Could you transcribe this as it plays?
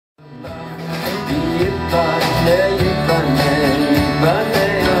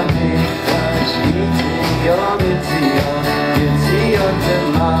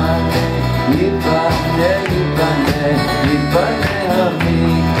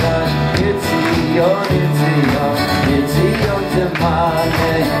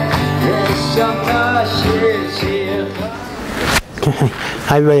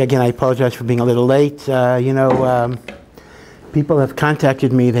Hi, everybody. Again, I apologize for being a little late. People have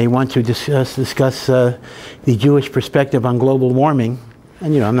contacted me. They want to discuss the Jewish perspective on global warming.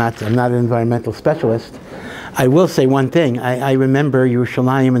 And I'm not an environmental specialist. I will say one thing. I remember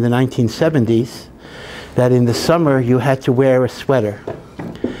Yerushalayim in the 1970s, that in the summer you had to wear a sweater.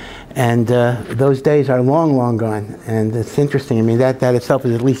 And those days are long, long gone. And it's interesting. I mean, that itself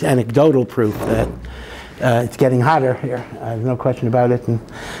is at least anecdotal proof that it's getting hotter here. There's no question about it. And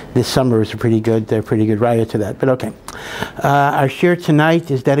this summer is a pretty good riot to that. But okay. Our shir tonight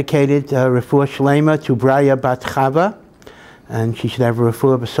is dedicated Refuah Shelema to Breya bat Chava. And she should have a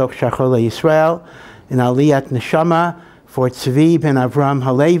Refuah b'soch shachol Yisrael. In Aliyot Neshamot for Tzvi ben Avroham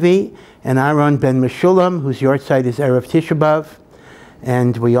HaLevi and Aaron ben Meshulam, whose yahrzeit is Erev Tisha B'Av.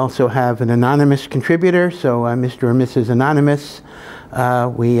 And we also have an anonymous contributor, so Mr. or Mrs. Anonymous,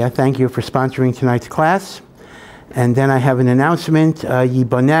 we thank you for sponsoring tonight's class. And then I have an announcement.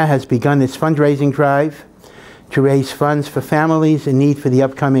 Yiboneh has begun its fundraising drive to raise funds for families in need for the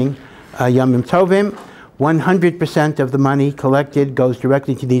upcoming Yom Tovim. 100% of the money collected goes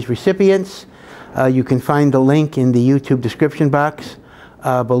directly to these recipients. You can find the link in the YouTube description box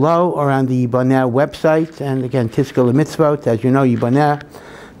below or on the Yiboneh website. And again, Tiskal Mitzvot, as you know, Yiboneh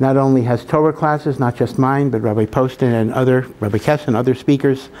not only has Torah classes, not just mine, but Rabbi Poston and Rabbi Kesson, other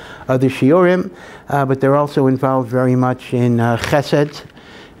speakers, other shiurim, but they're also involved very much in chesed.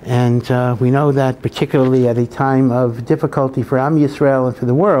 And we know that particularly at a time of difficulty for Am Yisrael and for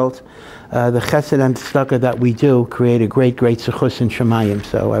the world, the chesed and tzedakah that we do create a great, great zechus in Shemayim.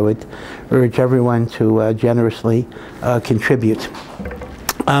 So I would urge everyone to generously contribute.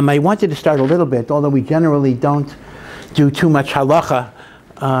 I wanted to start a little bit, although we generally don't do too much halacha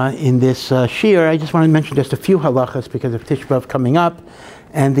in this shir. I just want to mention just a few halachas because of Tisha B'Av coming up,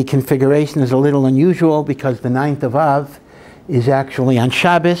 and the configuration is a little unusual because the 9th of Av is actually on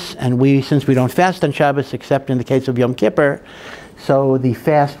Shabbos, and since we don't fast on Shabbos except in the case of Yom Kippur, so the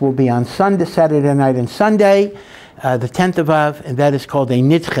fast will be on Saturday night and Sunday, the 10th of Av, and that is called a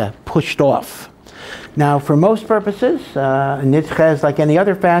nidche, pushed off. Now, for most purposes, a nidche is like any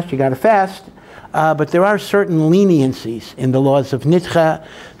other fast. You got to fast. But there are certain leniencies in the laws of nidche.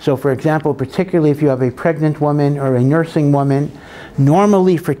 So, for example, particularly if you have a pregnant woman or a nursing woman,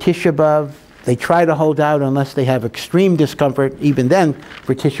 normally for Tisha B'Av, they try to hold out unless they have extreme discomfort. Even then,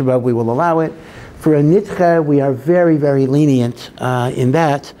 for Tisha B'Av, we will allow it. For a nidche, we are very, very lenient in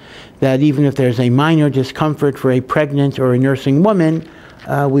that even if there's a minor discomfort for a pregnant or a nursing woman,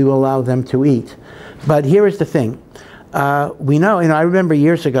 we will allow them to eat. But here is the thing. We know, I remember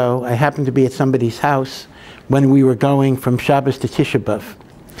years ago, I happened to be at somebody's house when we were going from Shabbos to Tisha B'Av.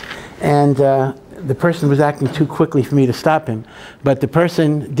 And the person was acting too quickly for me to stop him. But the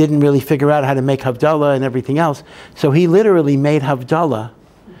person didn't really figure out how to make Havdalah and everything else. So he literally made Havdalah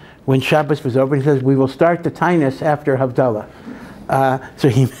when Shabbos was over. He says, we will start the tainus after Havdalah. So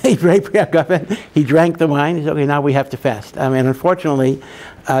he made Breya, he drank the wine. He said, okay, now we have to fast. I mean, unfortunately,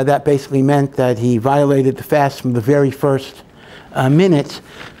 that basically meant that he violated the fast from the very first minute.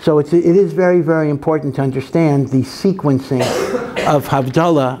 So it is very, very important to understand the sequencing of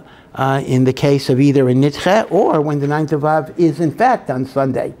Havdalah in the case of either a nidche or when the 9th of Av is in fact on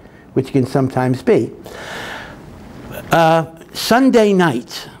Sunday, which can sometimes be. Saturday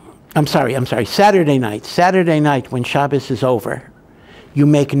night, when Shabbos is over, you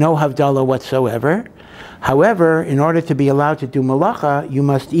make no Havdalah whatsoever. However, in order to be allowed to do malacha, you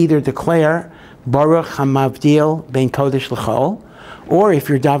must either declare Baruch HaMavdil Ben Kodesh L'Chol, or if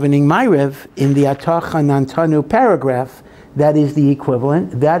you're davening Ma'ariv, in the Atah Chanantanu paragraph, that is the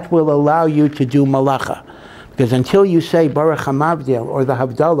equivalent, that will allow you to do malacha. Because until you say Baruch HaMavdil or the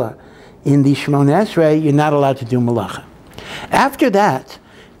Havdalah in the Shemona Esrei, you're not allowed to do malacha. After that,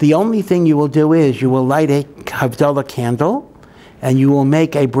 the only thing you will do is you will light a Havdalah candle, and you will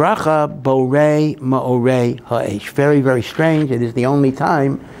make a bracha borei ma'orei ha'esh. Very, very strange. It is the only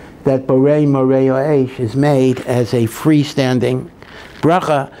time that borei ma'orei ha'esh is made as a freestanding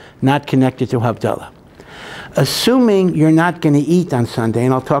bracha, not connected to Havdalah. Assuming you're not going to eat on Sunday,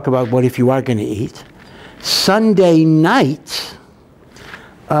 and I'll talk about what if you are going to eat, Sunday night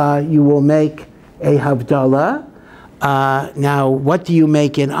you will make a Havdalah. Now, what do you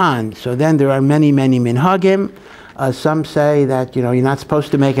make it on? So then there are many, many minhagim. Some say that, you're not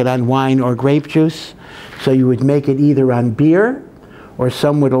supposed to make it on wine or grape juice, so you would make it either on beer, or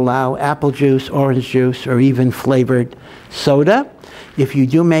some would allow apple juice, orange juice, or even flavored soda. If you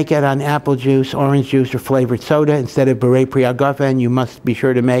do make it on apple juice, orange juice, or flavored soda, instead of Berei Pri Hagafen, you must be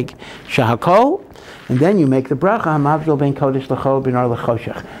sure to make Shahakol. And then you make the bracha, Hamavdil ben Kodesh l'cho ben Or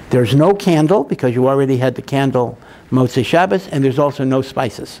l'choshech. There's no candle, because you already had the candle Motzei Shabbos, and there's also no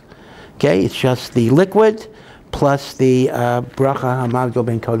spices. Okay, it's just the liquid plus the bracha, Hamavdil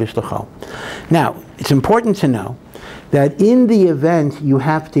ben Kodesh l'cho. Now, it's important to know that in the event you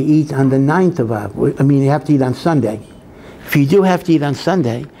have to eat on the 9th of Av, you have to eat on Sunday. If you do have to eat on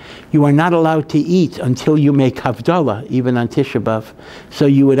Sunday, you are not allowed to eat until you make Havdalah, even on Tisha B'Av. So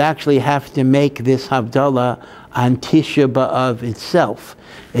you would actually have to make this Havdalah on Tisha B'Av itself.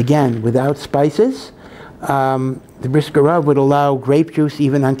 Again, without spices. The Brisker Rav would allow grape juice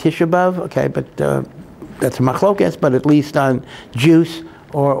even on Tisha B'Av, okay, but that's a machlokes, but at least on juice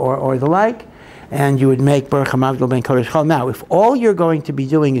or the like. And you would make Baruch HaMavdil ben Kodesh Chol. Now, if all you're going to be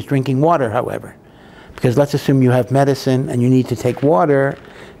doing is drinking water, however, because let's assume you have medicine and you need to take water,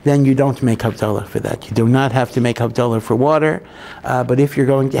 then you don't make Havdalah for that. You do not have to make Havdalah for water. But if you're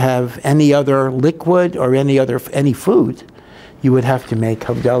going to have any other liquid or any food, you would have to make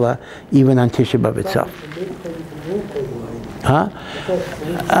Havdalah even on Tisha B'Av itself. Huh?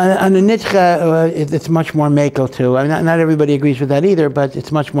 On the Nitcha, it's much more makel too. Not everybody agrees with that either, but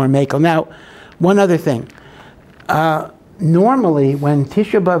it's much more makel. Now, one other thing. Normally, when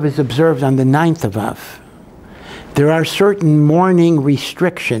Tisha B'Av is observed on the 9th of Av, there are certain morning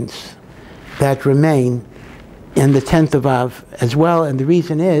restrictions that remain in the 10th of Av as well, and the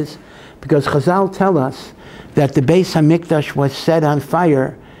reason is because Chazal tell us that the Beis HaMikdash was set on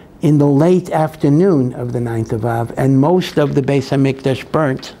fire in the late afternoon of the 9th of Av, and most of the Beis HaMikdash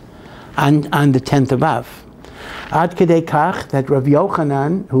burnt on the 10th of Av. Ad Kedei Kach, that Rav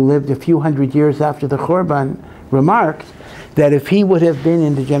Yochanan, who lived a few hundred years after the Churban, remarked that if he would have been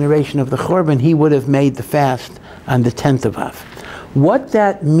in the generation of the Churban, he would have made the fast on the 10th of Av. What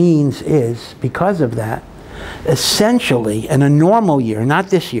that means is, because of that, essentially, in a normal year, not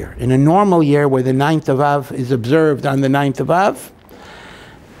this year, in a normal year where the 9th of Av is observed on the 9th of Av,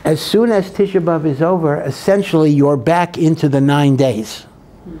 as soon as Tisha B'Av is over, essentially you're back into the 9 days.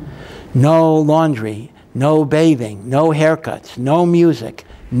 No laundry, no bathing, no haircuts, no music,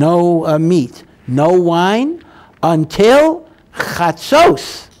 no meat, no wine, until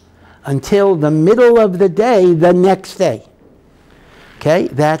Chatzos, until the middle of the day, the next day. Okay,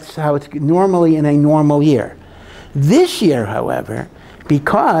 that's how it's normally in a normal year. This year, however,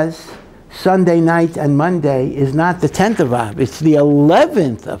 because Sunday night and Monday is not the 10th of Av, it's the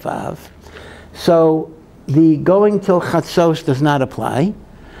 11th of Av, so the going till Chatzos does not apply,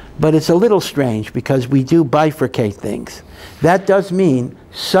 but it's a little strange because we do bifurcate things. That does mean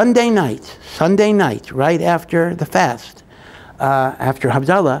Sunday night, right after the fast, after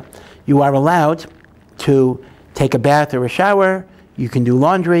Havdalah, you are allowed to take a bath or a shower, you can do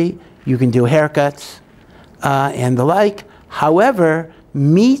laundry, you can do haircuts, and the like. However,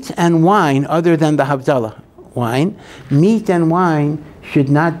 meat and wine, other than the Havdalah wine, meat and wine should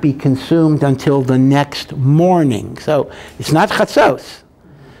not be consumed until the next morning. So it's not Chatzos,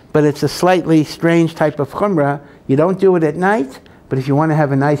 but it's a slightly strange type of chumrah. You don't do it at night, but if you want to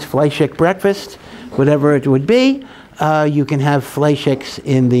have a nice fleishik breakfast, whatever it would be, you can have fleishiks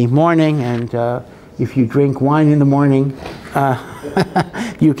in the morning, and if you drink wine in the morning,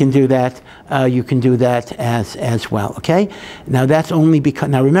 you can do that. You can do that as well. Okay. Now that's only because.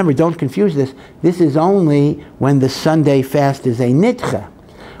 Now remember, don't confuse this. This is only when the Sunday fast is a nitcha.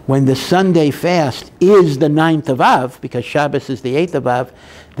 When the Sunday fast is the 9th of Av, because Shabbos is the 8th of Av,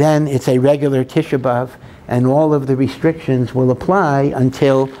 then it's a regular Tisha B'Av, and all of the restrictions will apply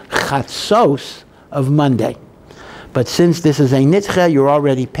until Chatzos of Monday. But since this is a nitcha, you're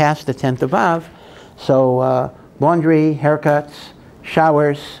already past the 10th of Av, so laundry, haircuts,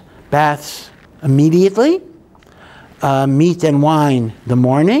 showers, baths immediately, meat and wine the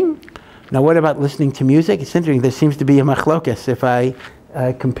morning. Now what about listening to music? It's interesting, there seems to be a machlokas. If I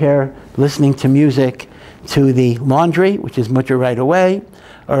compare listening to music to the laundry, which is mutter right away,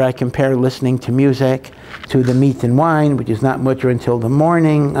 or I compare listening to music to the meat and wine, which is not mutter until the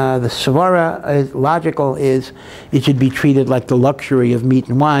morning. The svara logical is it should be treated like the luxury of meat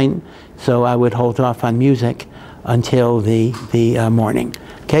and wine, so I would hold off on music until the morning.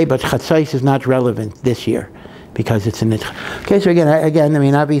 Okay, but chatzais is not relevant this year because it's a nitcha. Okay, so again, I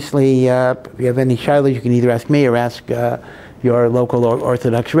mean, obviously, if you have any shilas, you can either ask me or ask your local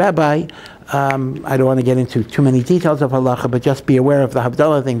Orthodox rabbi. I don't want to get into too many details of halacha, but just be aware of the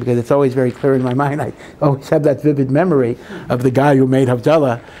Havdalah thing, because it's always very clear in my mind. I always have that vivid memory of the guy who made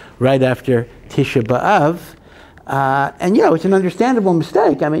Havdalah right after Tisha B'Av. And it's an understandable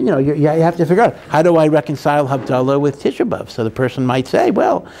mistake. I mean, you have to figure out, how do I reconcile Havdalah with Tisha B'Av? So the person might say,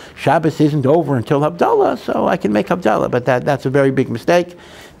 well, Shabbos isn't over until Havdalah, so I can make Havdalah. But that's a very big mistake.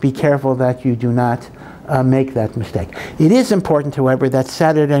 Be careful that you do not make that mistake. It is important, however, that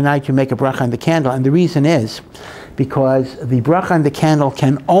Saturday night you make a bracha on the candle, and the reason is because the bracha on the candle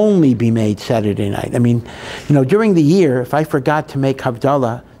can only be made Saturday night. I mean, during the year, if I forgot to make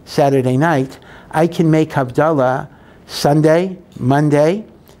Havdalah Saturday night, I can make Havdalah Sunday, Monday,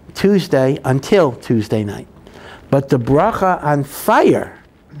 Tuesday, until Tuesday night. But the bracha on fire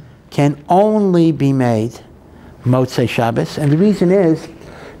can only be made Motzei Shabbos, and the reason is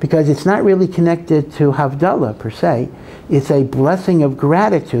because it's not really connected to Havdalah per se. It's a blessing of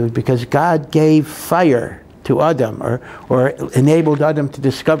gratitude because God gave fire to Adam, or enabled Adam to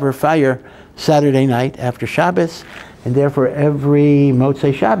discover fire Saturday night after Shabbos, and therefore every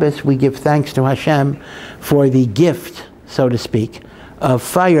Motzei Shabbos we give thanks to Hashem for the gift, so to speak, of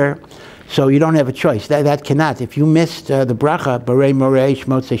fire. So you don't have a choice. That cannot. If you missed the bracha, Borei Moreish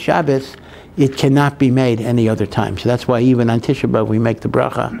Motzei Shabbos, it cannot be made any other time. So that's why even on Tisha B'Av we make the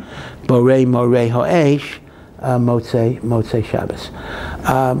bracha, Borei Morei Ho'esh, Motzei Shabbos.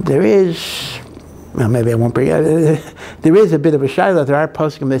 There is, well, maybe I won't bring it. There is a bit of a shayla. There are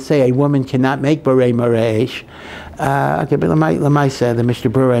poskim that say a woman cannot make Borei Morei Ho'esh. Okay, but Lamaisa, the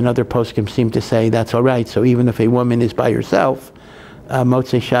Mishnah Berurah and other poskim seem to say that's all right. So even if a woman is by herself,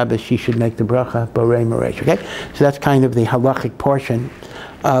 Motzei Shabbos, she should make the bracha Borei Morei Ho'esh. Okay, so that's kind of the halachic portion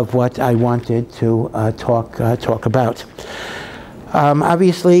of what I wanted to talk about.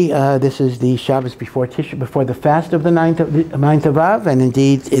 Obviously, this is the Shabbos before Tisha, before the fast of the 9th of Av, and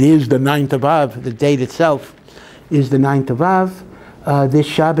indeed it is the 9th of Av. The date itself is the 9th of Av. This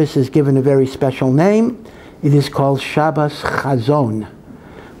Shabbos is given a very special name. It is called Shabbos Chazon,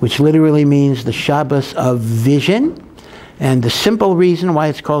 which literally means the Shabbos of vision. And the simple reason why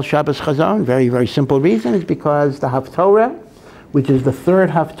it's called Shabbos Chazon, very, very simple reason, is because the Haftorah, which is the third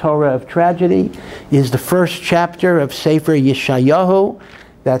Haftorah of tragedy, is the first chapter of Sefer Yeshayahu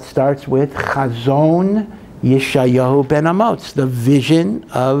that starts with Chazon Yeshayahu ben Amoz, the vision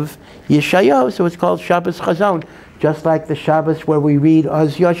of Yeshayahu. So it's called Shabbos Chazon, just like the Shabbos where we read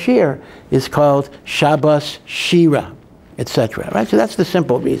Oz Yashir is called Shabbos Shira, etc. Right? So that's the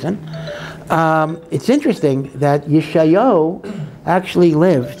simple reason. It's interesting that Yeshayahu actually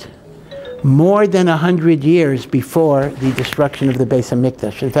lived more than 100 years before the destruction of the Beis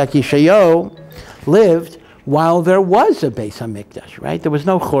HaMikdash. In fact, Yeshayahu lived while there was a Beis HaMikdash, right? There was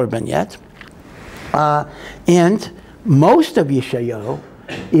no Churban yet. And most of Yeshayahu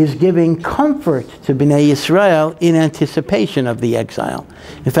is giving comfort to Bnei Yisrael in anticipation of the exile.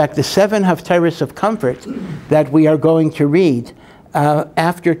 In fact, the 7 Haftarahs of comfort that we are going to read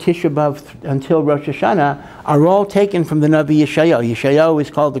after Tisha B'Av until Rosh Hashanah are all taken from the Navi Yeshayahu. Yeshayahu is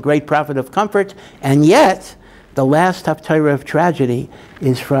called the great prophet of comfort, and yet the last Haftarah of tragedy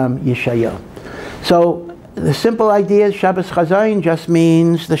is from Yeshayahu. So the simple idea is Shabbos Chazon just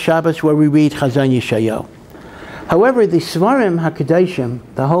means the Shabbos where we read Chazon Yeshayahu. However, the Svarim HaKadoshim,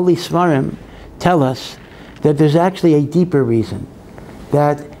 the holy Svarim, tell us that there's actually a deeper reason,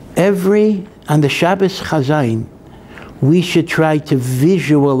 that on the Shabbos Chazon, we should try to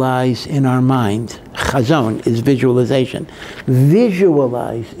visualize in our mind. Chazon is visualization.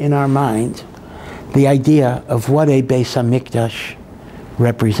 Visualize in our mind the idea of what a Beis HaMikdash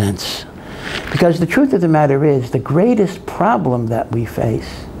represents. Because the truth of the matter is, the greatest problem that we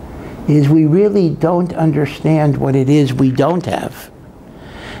face is we really don't understand what it is we don't have.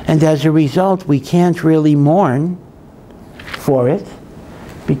 And as a result, we can't really mourn for it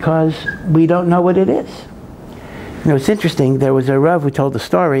because we don't know what it is. It's interesting, there was a Rav who told the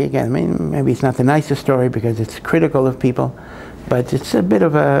story, again, I mean, maybe it's not the nicest story because it's critical of people, but it's a bit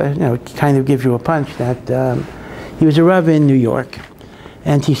of a, it kind of gives you a punch, that he was a Rav in New York,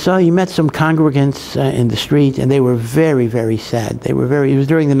 and he met some congregants in the street, and they were very, very sad. It was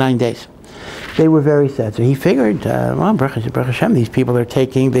during the 9 days. They were very sad. So he figured, well, Baruch Hashem, these people are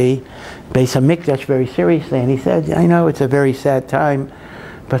taking the Beis HaMikdash very seriously, and he said, I know it's a very sad time,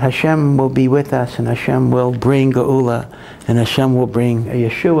 but Hashem will be with us, and Hashem will bring Geula, and Hashem will bring a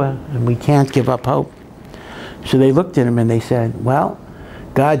Yeshua, and we can't give up hope. So they looked at him and they said, well,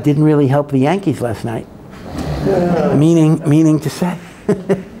 God didn't really help the Yankees last night. Meaning to say,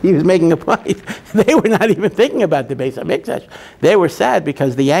 he was making a point. They were not even thinking about the Beis HaMikdash. They were sad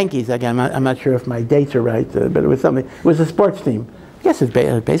because the Yankees, again, I'm not sure if my dates are right, but it was something. It was a sports team. I guess it's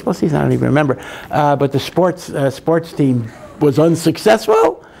baseball season, I don't even remember. But the sports team was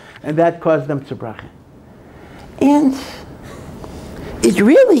unsuccessful, and that caused them to bracha. And it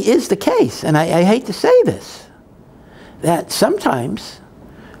really is the case, and I hate to say this, that sometimes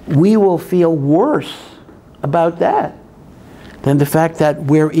we will feel worse about that than the fact that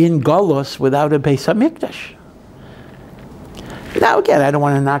we're in Golos without a Beis HaMikdash. Now again, I don't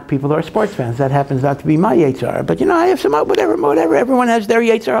want to knock people who are sports fans. That happens not to be my Yetzer Hara. But I have some, whatever. Everyone has their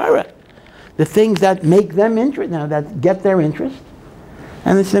Yetzer Hara. The things that make them interest, that get their interest.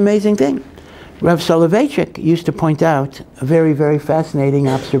 And it's an amazing thing. Rav Soloveitchik used to point out a very, very fascinating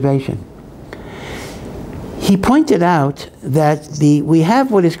observation. He pointed out that we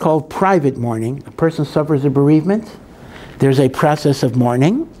have what is called private mourning. A person suffers a bereavement. There's a process of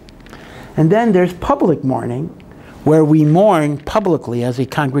mourning. And then there's public mourning, where we mourn publicly as a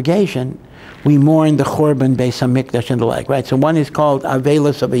congregation. We mourn the Churban, Beis HaMikdash, and the like, right? So one is called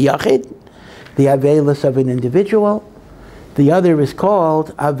Avelos of a Yachid, the Avelos of an individual. The other is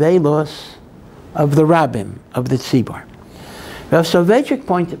called Avelos of the Rabbim, of the Tzibor. Rav Soloveitchik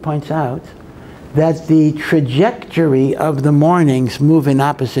points out that the trajectory of the mournings move in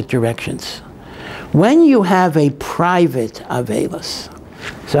opposite directions. When you have a private Avelos,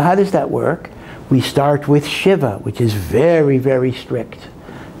 so how does that work? We start with Shiva, which is very, very strict.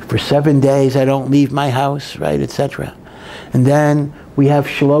 For 7 days, I don't leave my house, right, etc. And then we have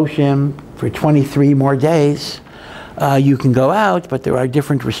Shloshim for 23 more days. You can go out, but there are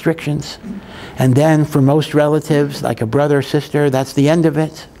different restrictions. And then for most relatives, like a brother or sister, that's the end of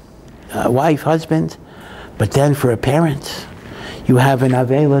it. Wife, husband. But then for a parent, you have an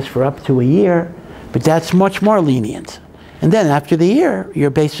Avelos for up to a year, but that's much more lenient. And then after the year, you're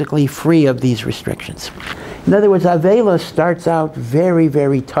basically free of these restrictions. In other words, Avelos starts out very,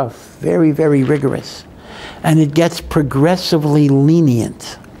 very tough, very, very rigorous. And it gets progressively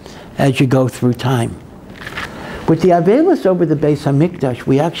lenient as you go through time. With the Avelos over the Beis HaMikdash,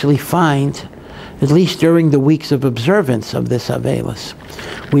 we actually find, at least during the weeks of observance of this Avelos,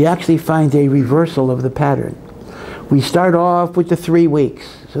 we actually find a reversal of the pattern. We start off with the 3 weeks.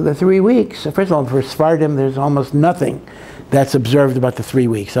 So the 3 weeks, first of all, for Sephardim, there's almost nothing that's observed about the 3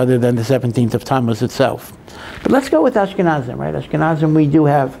 weeks, other than the 17th of Tammuz itself. But let's go with Ashkenazim, right?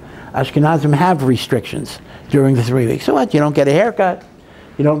 Ashkenazim have restrictions during the 3 weeks. So what? You don't get a haircut,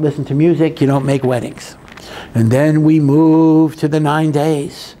 you don't listen to music, you don't make weddings. And then we move to the 9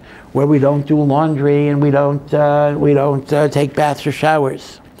 days, where we don't do laundry and we don't take baths or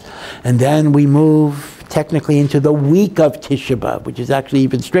showers. And then we move technically into the week of Tisha B'Av, which is actually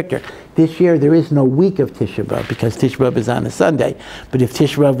even stricter. This year there is no week of Tisha B'Av because Tisha B'Av is on a Sunday. But if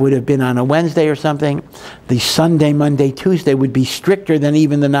Tisha B'Av would have been on a Wednesday or something, the Sunday, Monday, Tuesday would be stricter than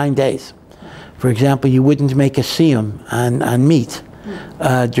even the 9 days. For example, you wouldn't make a siyum on meat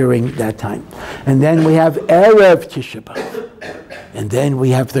during that time. And then we have Erev Tisha B'Av. And then we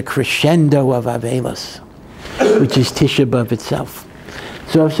have the crescendo of Avelos, which is Tisha B'Av itself.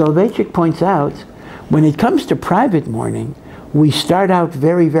 So Soloveitchik points out, when it comes to private mourning, we start out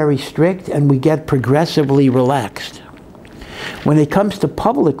very, very strict and we get progressively relaxed. When it comes to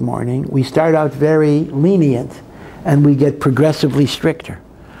public mourning, we start out very lenient and we get progressively stricter.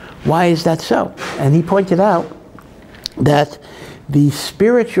 Why is that so? And he pointed out that the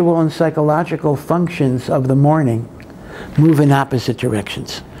spiritual and psychological functions of the mourning move in opposite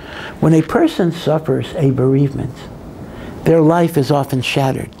directions. When a person suffers a bereavement, their life is often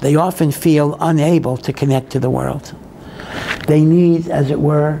shattered. They often feel unable to connect to the world. They need, as it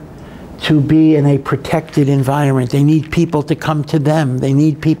were, to be in a protected environment. They need people to come to them. They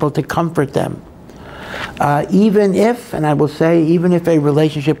need people to comfort them. Even if, and I will say, even if a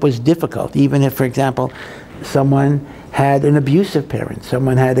relationship was difficult, even if, for example, someone had an abusive parent,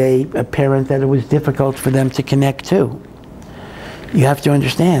 someone had a parent that it was difficult for them to connect to, you have to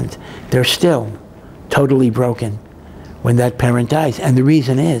understand, they're still totally broken when that parent dies. And the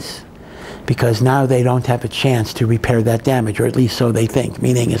reason is because now they don't have a chance to repair that damage, or at least so they think.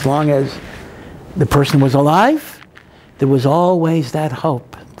 Meaning, as long as the person was alive, there was always that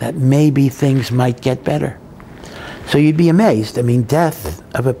hope that maybe things might get better. So you'd be amazed. I mean, death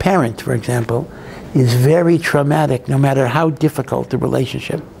of a parent, for example, is very traumatic, no matter how difficult the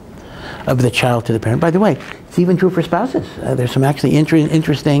relationship of the child to the parent. By the way, it's even true for spouses. There's some actually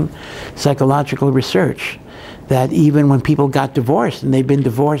interesting psychological research that even when people got divorced, and they've been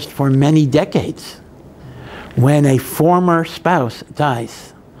divorced for many decades, when a former spouse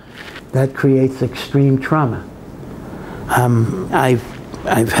dies, that creates extreme trauma. I've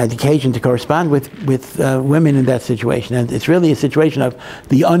I've had occasion to correspond with women in that situation, and it's really a situation of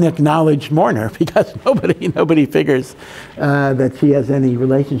the unacknowledged mourner, because nobody figures that she has any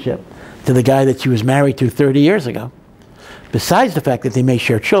relationship to the guy that she was married to 30 years ago. Besides the fact that they may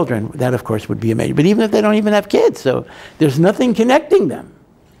share children, that of course would be amazing. But even if they don't even have kids, so there's nothing connecting them.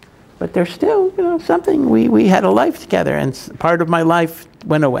 But there's still, something. We had a life together, and part of my life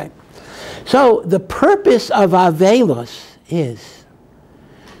went away. So the purpose of Avelos is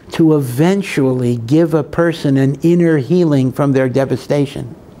to eventually give a person an inner healing from their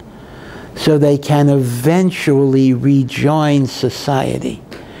devastation, so they can eventually rejoin society,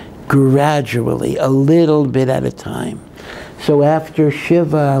 gradually, a little bit at a time. So after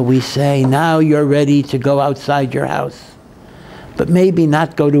Shiva, we say, now you're ready to go outside your house, but maybe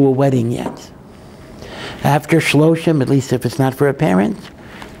not go to a wedding yet. After Shloshim, at least if it's not for a parent,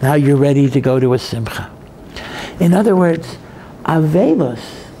 now you're ready to go to a simcha. In other words, Avelos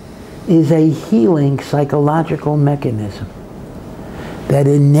is a healing psychological mechanism that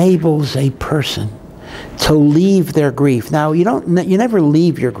enables a person to leave their grief. Now, you never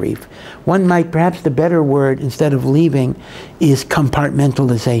leave your grief. One might, perhaps the better word instead of leaving is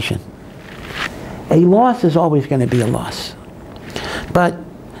compartmentalization. A loss is always going to be a loss. But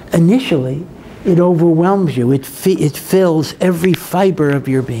initially, it overwhelms you. It fills every fiber of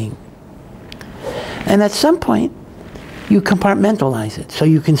your being. And at some point, you compartmentalize it. So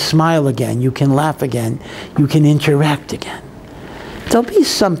you can smile again, you can laugh again, you can interact again. There'll be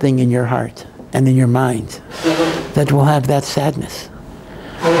something in your heart and in your mind that will have that sadness.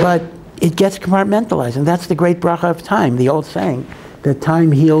 But it gets compartmentalized, and that's the great bracha of time. The old saying that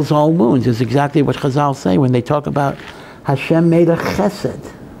time heals all wounds is exactly what Chazal say when they talk about Hashem made a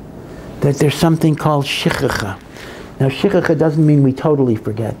chesed, that there's something called shichacha. Now, shichacha doesn't mean we totally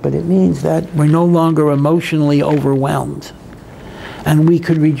forget, but it means that we're no longer emotionally overwhelmed, and we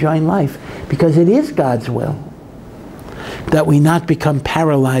could rejoin life, because it is God's will that we not become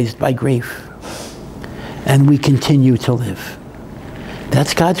paralyzed by grief, and we continue to live.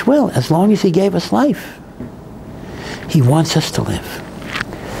 That's God's will. As long as He gave us life, He wants us to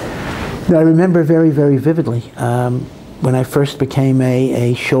live. Now, I remember very, very vividly when I first became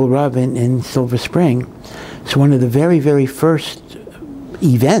a shul rav in Silver Spring. So one of the very, very first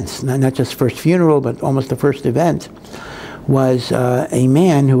events, not just first funeral, but almost the first event, was a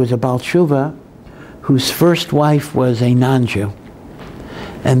man who was a Baal Tshuva, whose first wife was a non-Jew.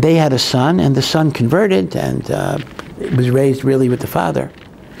 And they had a son, and the son converted, and it was raised really with the father.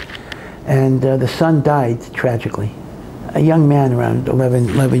 And the son died tragically. A young man around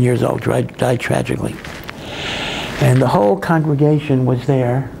 11 years old died tragically. And the whole congregation was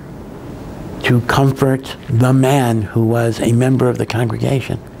there to comfort the man who was a member of the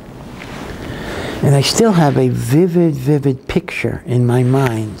congregation. And I still have a vivid, vivid picture in my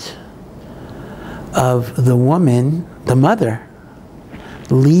mind of the woman, the mother,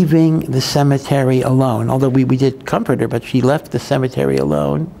 leaving the cemetery alone. Although we did comfort her, but she left the cemetery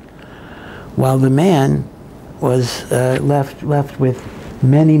alone, while the man was left with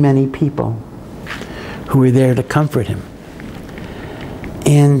many, many people who were there to comfort him.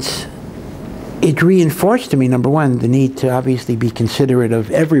 And it reinforced to me, number one, the need to obviously be considerate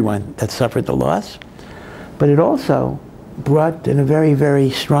of everyone that suffered the loss, but it also brought in a very, very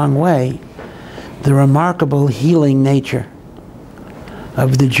strong way the remarkable healing nature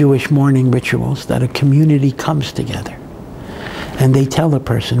of the Jewish mourning rituals, that a community comes together and they tell a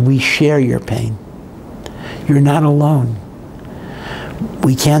person, we share your pain. You're not alone.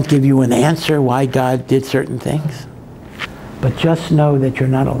 We can't give you an answer why God did certain things, but just know that you're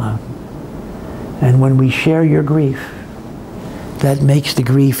not alone. And when we share your grief, that makes the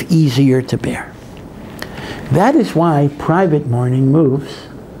grief easier to bear. That is why private mourning moves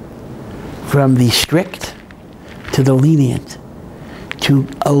from the strict to the lenient, to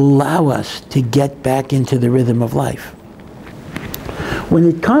allow us to get back into the rhythm of life. When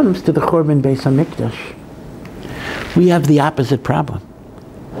it comes to the Churban Beis HaMikdash, we have the opposite problem.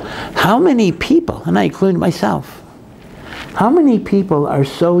 How many people, and I include myself, how many people are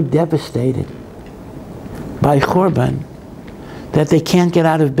so devastated by Churban that they can't get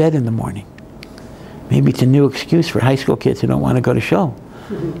out of bed in the morning? Maybe it's a new excuse for high school kids who don't want to go to shul.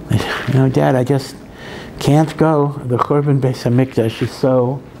 Dad, I just can't go. The Churban Beis HaMikdash is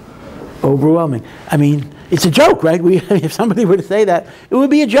so overwhelming. I mean, it's a joke, right? If somebody were to say that, it would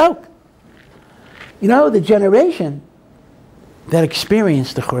be a joke. The generation that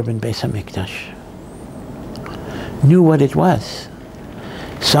experienced the Churban Beis HaMikdash knew what it was.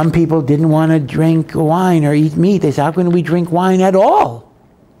 Some people didn't want to drink wine or eat meat. They said, how can we drink wine at all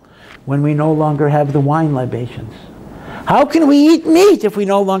when we no longer have the wine libations? How can we eat meat if we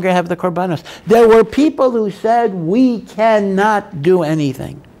no longer have the korbanos? There were people who said, we cannot do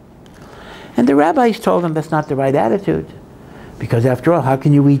anything. And the rabbis told them that's not the right attitude. Because after all, how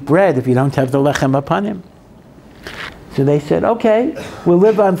can you eat bread if you don't have the lechem upon him? So they said, okay, we'll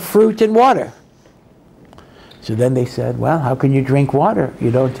live on fruit and water. So then they said, well, how can you drink water?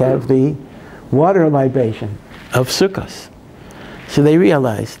 You don't have the water libation of Sukkos. So they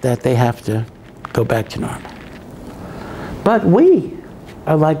realized that they have to go back to normal. But we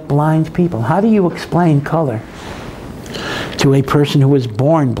are like blind people. How do you explain color to a person who was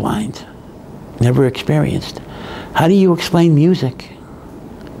born blind, never experienced? How do you explain music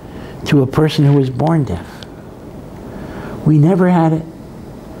to a person who was born deaf? We never had it.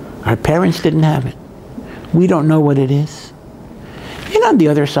 Our parents didn't have it. We don't know what it is. And on the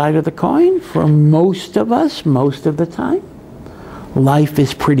other side of the coin, for most of us, most of the time, life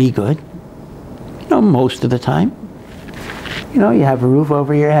is pretty good. You know, most of the time. You know, you have a roof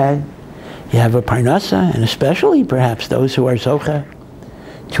over your head. You have a parnasa, and especially perhaps those who are zocha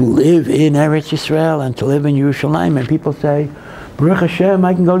to live in Eretz Yisrael and to live in Yerushalayim. And people say, Baruch Hashem,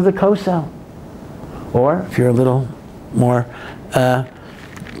 I can go to the Kosel. Or, if you're a little more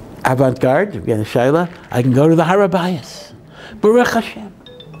avant-garde, again a Shaila, I can go to the Harabayas. Baruch Hashem.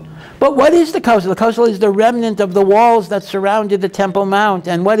 But what is the Kosel? The Kosel is the remnant of the walls that surrounded the Temple Mount.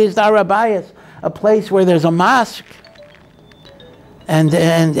 And what is the Harabayas? A place where there's a mosque. And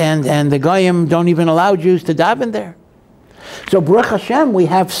the Goyim don't even allow Jews to daven there. So Baruch Hashem, we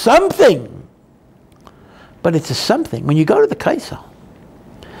have something. But it's a something. When you go to the Kaisel,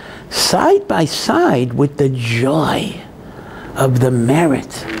 side by side with the joy of the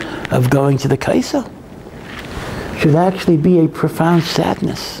merit of going to the Kaisel, should actually be a profound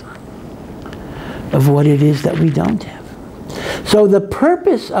sadness of what it is that we don't have. So the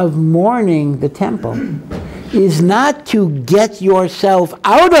purpose of mourning the temple is not to get yourself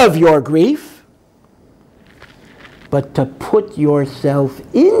out of your grief, but to put yourself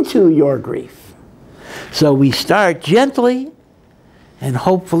into your grief. So we start gently, and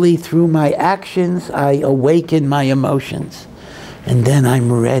hopefully through my actions I awaken my emotions, and then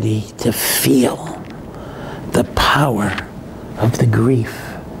I'm ready to feel the power of the grief,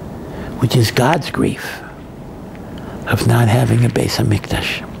 which is God's grief of not having a Beis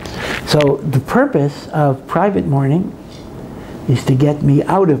HaMikdash. So the purpose of private mourning is to get me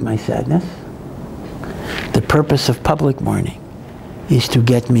out of my sadness. The purpose of public mourning is to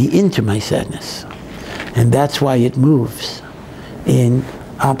get me into my sadness. And that's why it moves in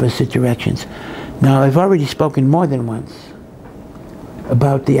opposite directions. Now, I've already spoken more than once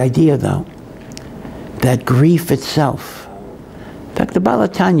about the idea, though, that grief itself, in fact, the Baal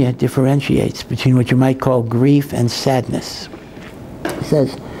HaTanya differentiates between what you might call grief and sadness. He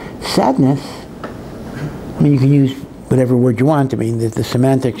says, sadness, I mean, you can use whatever word you want. I mean, the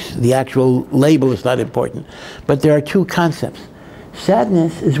semantics, the actual label is not important. But there are two concepts.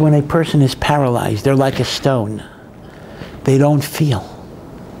 Sadness is when a person is paralyzed. They're like a stone. They don't feel.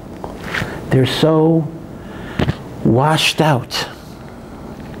 They're so washed out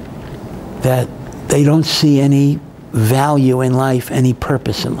that they don't see any value in life, any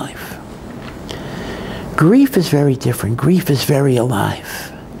purpose in life. Grief is very different. Grief is very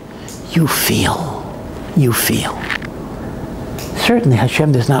alive. You feel. You feel. Certainly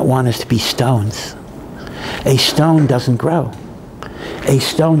Hashem does not want us to be stones. A stone doesn't grow. A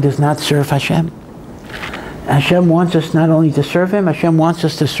stone does not serve Hashem. Hashem wants us not only to serve Him, Hashem wants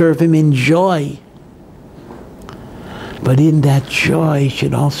us to serve Him in joy. But in that joy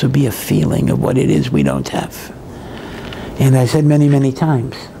should also be a feeling of what it is we don't have. And I said many, many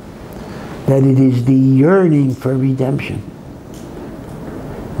times that it is the yearning for redemption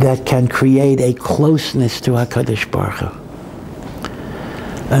that can create a closeness to HaKadosh Baruch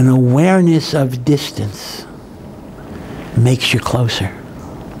Hu. An awareness of distance makes you closer.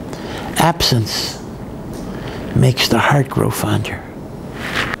 Absence makes the heart grow fonder.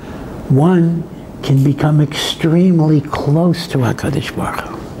 One can become extremely close to HaKadosh Baruch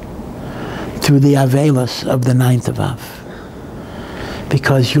Hu through the Avelos of the 9th of Av.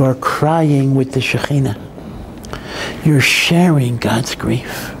 Because you're crying with the Shekhinah. You're sharing God's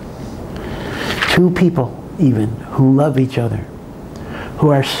grief. Two people, even, who love each other, who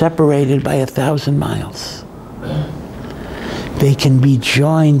are separated by 1,000 miles, they can be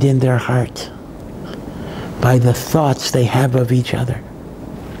joined in their heart by the thoughts they have of each other.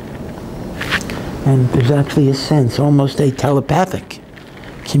 And there's actually a sense, almost a telepathic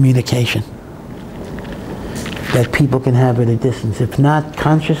communication that people can have at a distance, if not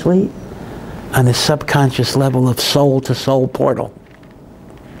consciously, on a subconscious level of soul-to-soul portal.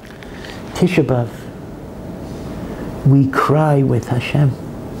 Tisha B'Av, we cry with Hashem.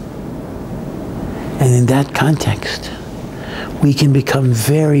 And in that context, we can become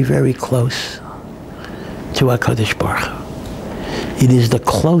very, very close to HaKadosh Baruch Hu. It is the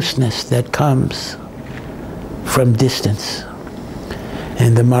closeness that comes from distance.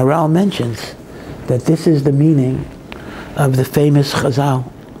 And the Maharal mentions that this is the meaning of the famous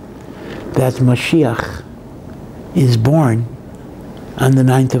Chazal, that Mashiach is born on the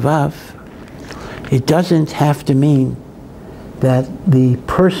 9th of Av. It doesn't have to mean that the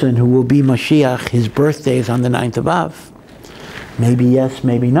person who will be Mashiach, his birthday is on the 9th of Av. Maybe yes,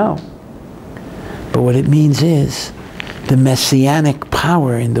 maybe no. But what it means is the messianic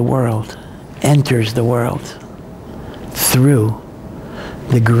power in the world enters the world through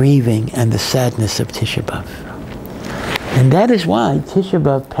the grieving and the sadness of Tisha B'Av. And that is why Tisha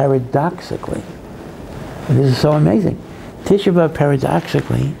B'Av paradoxically, and this is so amazing, Tisha B'Av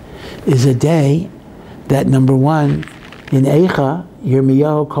paradoxically is a day that, number one, in Eicha,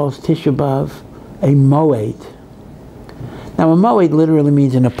 Yirmiyahu calls Tisha B'Av a moed. Now a moed literally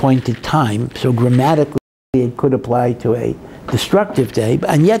means an appointed time, so grammatically it could apply to a destructive day,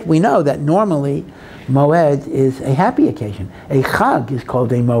 and yet we know that normally moed is a happy occasion. A chag is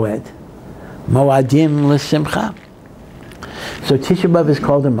called a moed. Moadim l'simcha. So Tisha B'Av is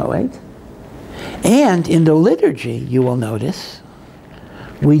called a moed. And in the liturgy, you will notice,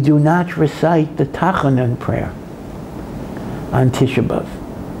 we do not recite the Tachanun prayer on Tisha B'Av,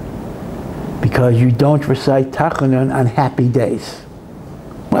 because you don't recite Tachanun on happy days.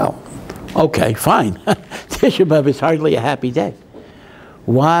 Well, okay, fine. Tisha B'Av is hardly a happy day.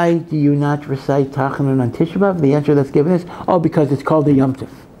 Why do you not recite Tachanun on Tisha B'Av? The answer that's given is, because it's called a Yom Tov.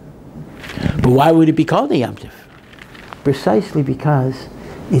 But why would it be called a Yom Tov? Precisely because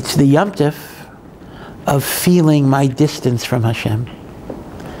it's the Yom Tov of feeling my distance from Hashem.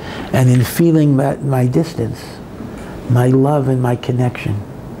 And in feeling my distance, my love and my connection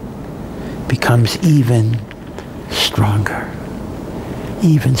becomes even stronger.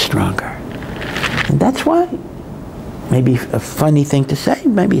 Even stronger. And that's why, maybe a funny thing to say,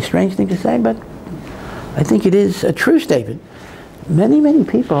 maybe a strange thing to say, but I think it is a true statement. Many, many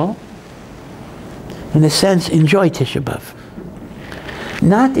people, in a sense, enjoy Tisha B'Av.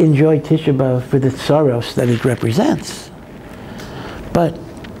 Not enjoy Tisha B'Av for the sorrows that it represents, but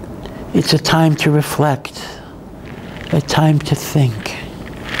it's a time to reflect, a time to think,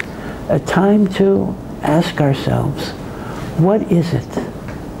 a time to ask ourselves, what is it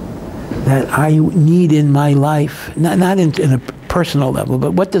that I need in my life, not in a personal level,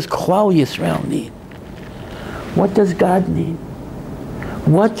 but what does Klal Yisrael need? What does God need?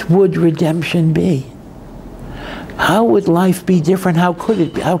 What would redemption be? How would life be different? How could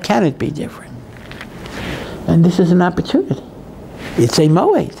it be? How can it be different? And this is an opportunity. It's a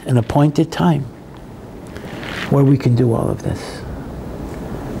moed, an appointed time, where we can do all of this.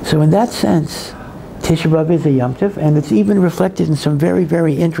 So in that sense, Tisha B'Av is a Yom Tov, and it's even reflected in some very,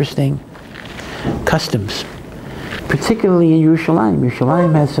 very interesting customs, particularly in Yerushalayim.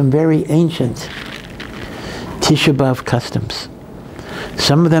 Yerushalayim has some very ancient Tisha B'Av customs.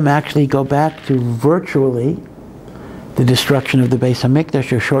 Some of them actually go back to virtually the destruction of the Beis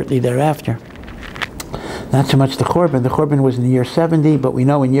HaMikdash, or shortly thereafter. Not so much the Churban. The Churban was in the year 70, but we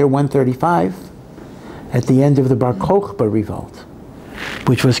know in year 135, at the end of the Bar Kokhba revolt,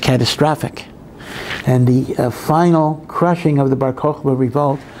 which was catastrophic. And the final crushing of the Bar Kokhba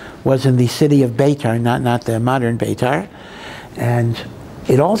revolt was in the city of Beitar, not the modern Beitar. And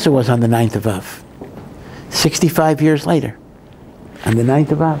it also was on the 9th of Av. 65 years later, on the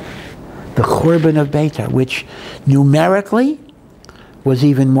 9th of Av, the Churban of Beitar, which numerically was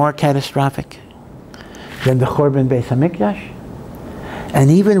even more catastrophic than the Churban Beis HaMikdash, and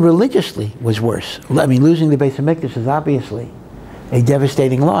even religiously was worse. I mean, losing the Beis HaMikdash is obviously a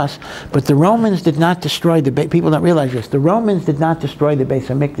devastating loss, but the Romans did not destroy the people don't realize this. The Romans did not destroy the Beis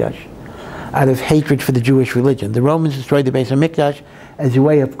HaMikdash out of hatred for the Jewish religion. The Romans destroyed the Beis HaMikdash as a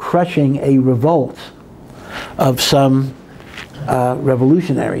way of crushing a revolt of some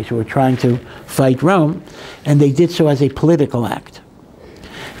revolutionaries who were trying to fight Rome, and they did so as a political act.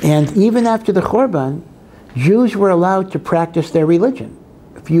 And even after the Churban, Jews were allowed to practice their religion.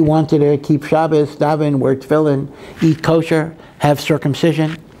 If you wanted to keep Shabbos, daven, wear tefillin, eat kosher, have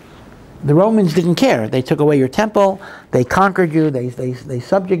circumcision, the Romans didn't care. They took away your temple, they conquered you, they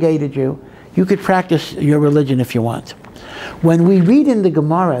subjugated you. You could practice your religion if you want. When we read in the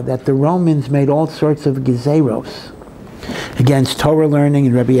Gemara that the Romans made all sorts of gezeros against Torah learning,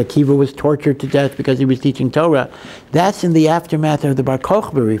 and Rabbi Akiva was tortured to death because he was teaching Torah, that's in the aftermath of the Bar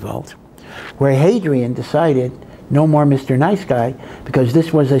Kokhba revolt, where Hadrian decided, no more Mr. Nice Guy, because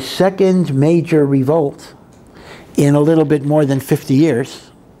this was a second major revolt in a little bit more than 50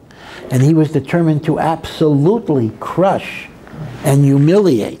 years. And he was determined to absolutely crush and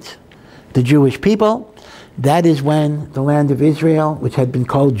humiliate the Jewish people. That is when the land of Israel, which had been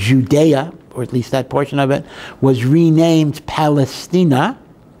called Judea, or at least that portion of it, was renamed Palestina,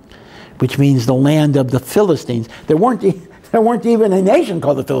 which means the land of the Philistines. There weren't even a nation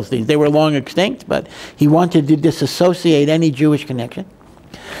called the Philistines. They were long extinct, but he wanted to disassociate any Jewish connection.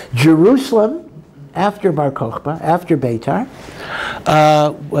 Jerusalem, after Bar Kokhba, after Beitar,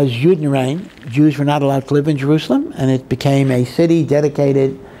 was Judenrein. Jews were not allowed to live in Jerusalem, and it became a city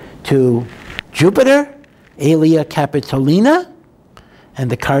dedicated to Jupiter, Aelia Capitolina, and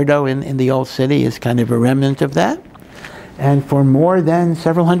the Cardo in the old city is kind of a remnant of that. And for more than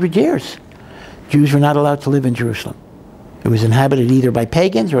several hundred years, Jews were not allowed to live in Jerusalem. It was inhabited either by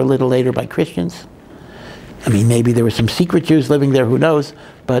pagans or a little later by Christians. I mean, maybe there were some secret Jews living there, who knows,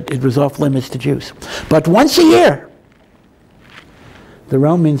 but it was off limits to Jews. But once a year, the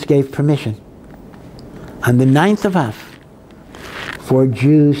Romans gave permission on the 9th of Av for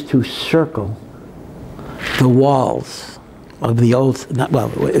Jews to circle the walls of the old,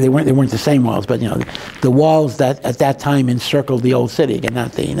 they weren't the same walls, but the walls that at that time encircled the old city, again,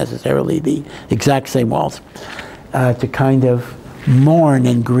 not necessarily the exact same walls, to kind of mourn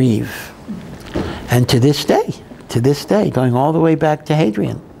and grieve. And to this day, going all the way back to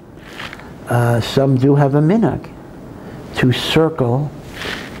Hadrian, some do have a minhag to circle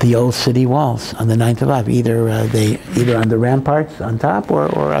the old city walls on the 9th of Av, either on the ramparts on top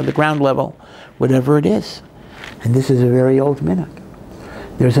or on the ground level, whatever it is. And this is a very old minhag.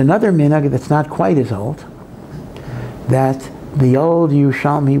 There's another minhag that's not quite as old, that the old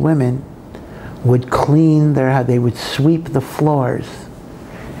Yerushalmi women would they would sweep the floors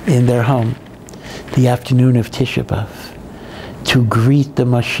in their home the afternoon of Tisha B'Av to greet the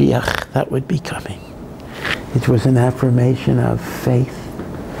Mashiach that would be coming. It was an affirmation of faith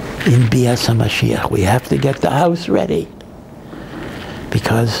in Bias HaMashiach. We have to get the house ready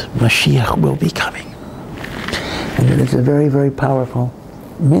because Mashiach will be coming. And it is a very, very powerful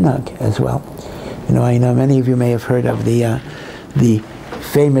minhag as well. I know many of you may have heard of the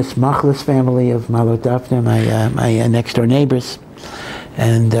famous Machlis family of Malot Daphne, my next door neighbors.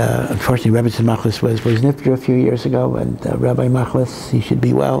 And unfortunately, Rebbe Machlis was nifter a few years ago, and Rabbi Machlis, he should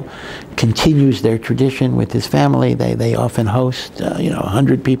be well, continues their tradition with his family. They often host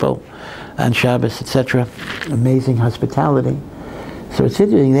 100 people on Shabbos, etc. Amazing hospitality. So it's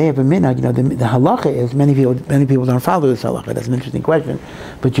interesting, they have a minhag. The halacha is, many people don't follow this halacha. That's an interesting question.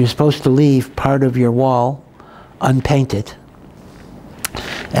 But you're supposed to leave part of your wall unpainted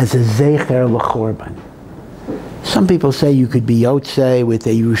as a zecher l'chorban. Some people say you could be yotzei with a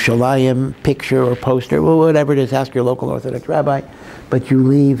Yerushalayim picture or poster, well, whatever it is, ask your local Orthodox rabbi, but you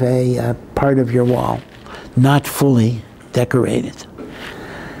leave a part of your wall not fully decorated.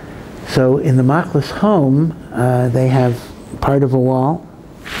 So in the Machlis home, they have part of a wall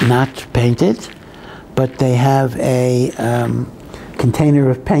not painted, but they have a container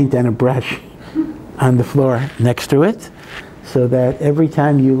of paint and a brush on the floor next to it, so that every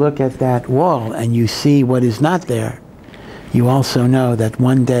time you look at that wall and you see what is not there, you also know that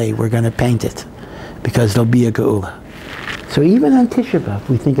one day we're going to paint it, because there'll be a geula. So even on Tisha B'Av,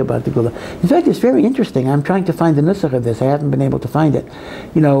 we think about the geula. In fact, it's very interesting. I'm trying to find the nusach of this. I haven't been able to find it.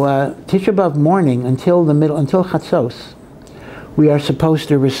 Tisha B'Av morning until Chatzos, we are supposed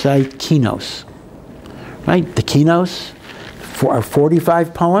to recite kinos, right? The kinos are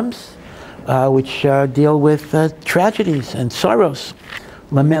 45 poems which deal with tragedies and sorrows,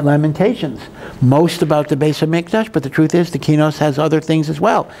 lamentations. Most about the Beis HaMikdash, but the truth is the kinos has other things as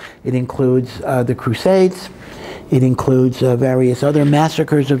well. It includes the Crusades. It includes various other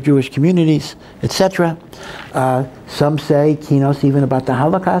massacres of Jewish communities, etc. Some say kinos even about the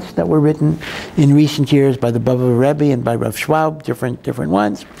Holocaust that were written in recent years by the Bava Rebbe and by Rav Schwab, different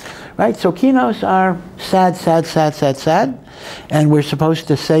ones. Right? So kinos are sad, sad, sad, sad, sad, and we're supposed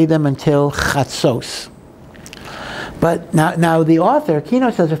to say them until Chatzos. But now the author,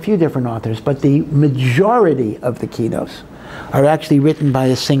 kinos has a few different authors, but the majority of the kinos are actually written by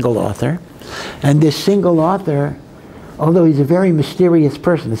a single author. And this single author, although he's a very mysterious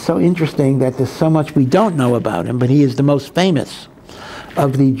person, it's so interesting that there's so much we don't know about him, but he is the most famous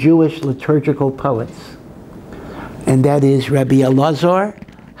of the Jewish liturgical poets. And that is Rabbi Elazar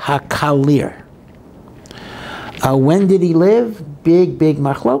HaKalir. When did he live? Big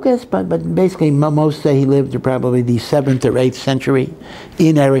machlokas, but basically most say he lived probably the 7th or 8th century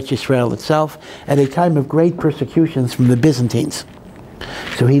in Eretz Yisrael itself, at a time of great persecutions from the Byzantines.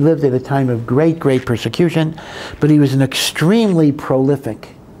 So he lived at a time of great persecution, but he was an extremely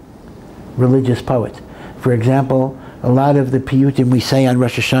prolific religious poet. For example, a lot of the piyutim we say on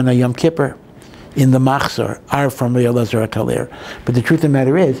Rosh Hashanah Yom Kippur in the Machzor are from Rabbi Elazar HaKalir. But the truth of the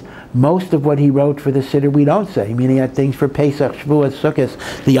matter is, most of what he wrote for the Siddur we don't say. I mean, he had things for Pesach, Shavuot,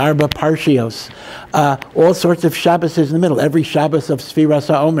 Sukkot, the Arba Parshios, all sorts of Shabbos in the middle, every Shabbos of Sfiras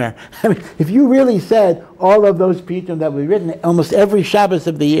HaOmer. I mean, if you really said all of those piyutim that were written, almost every Shabbos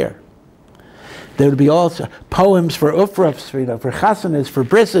of the year, there would be also poems for Ufrafs, for Chasanas, for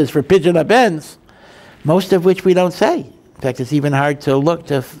Brisses, for Pidyon HaBens, most of which we don't say. In fact, it's even hard to look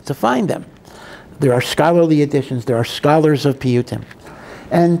to find them. There are scholarly editions. There are scholars of piyutim.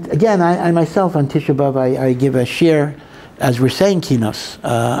 And again, I myself on Tisha B'Av, I give a shir as we're saying kinos.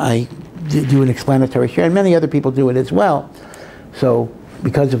 I do an explanatory shir, and many other people do it as well. So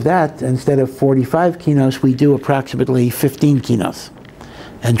because of that, instead of 45 kinos, we do approximately 15 kinos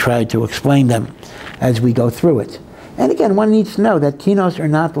and try to explain them as we go through it. And again, one needs to know that kinos are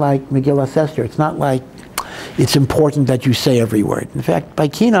not like Megillas Esther. It's not like it's important that you say every word. In fact, by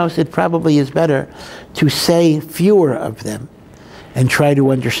kinos, it probably is better to say fewer of them and try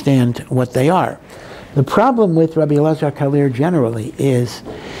to understand what they are. The problem with Rabbi Elazar HaKalir generally is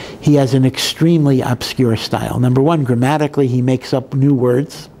he has an extremely obscure style. Number one, grammatically, he makes up new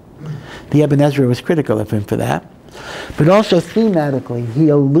words. The Ibn Ezra was critical of him for that. But also thematically, he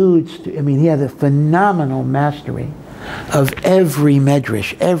alludes to, I mean, he has a phenomenal mastery of every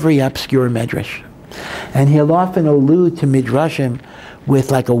medrash, every obscure medrash. And he'll often allude to midrashim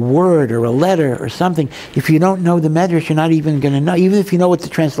with like a word or a letter or something. If you don't know the medrash, you're not even going to know. Even if you know what the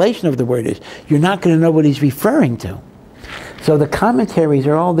translation of the word is, you're not going to know what he's referring to. So the commentaries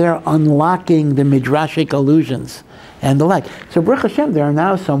are all there unlocking the midrashic allusions and the like. So Baruch Hashem, there are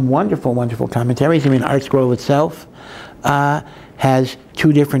now some wonderful, wonderful commentaries. I mean, Art Scroll itself has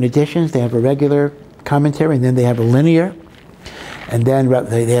two different editions. They have a regular commentary, and then they have a linear. And then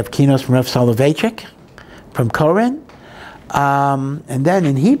they have kinos from Rav Soloveitchik, from Koren. And then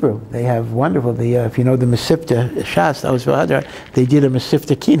in Hebrew, they have wonderful, if you know the Mesivta Shas, they did a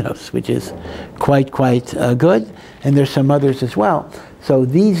Mesivta kinos, which is quite good. And there's some others as well. So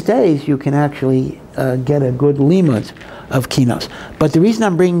these days, you can actually get a good limud of kinos. But the reason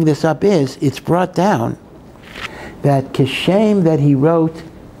I'm bringing this up is, it's brought down that Kishem that he wrote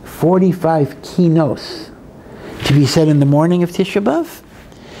 45 kinos to be said in the morning of Tisha B'Av.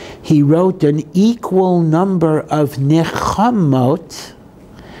 He wrote an equal number of Neshamot,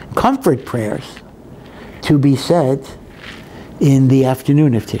 comfort prayers, to be said in the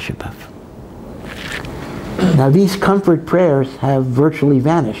afternoon of Tisha B'Av. Now these comfort prayers have virtually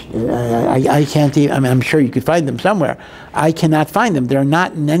vanished. I can't even, I mean, I'm sure you could find them somewhere. I cannot find them. They're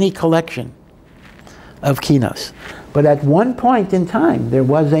not in any collection of kinos. But at one point in time, there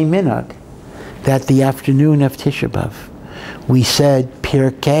was a minhag that the afternoon of Tisha B'Av, we said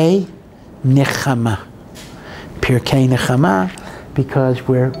Pirkei Nechama. Pirkei Nechama, because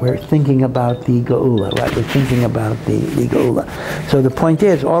we're thinking about the Geula, right? We're thinking about the Geula. So the point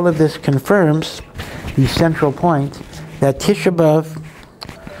is, all of this confirms the central point that Tisha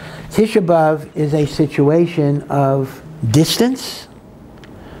B'Av is a situation of distance,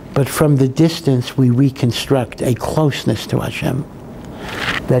 but from the distance we reconstruct a closeness to Hashem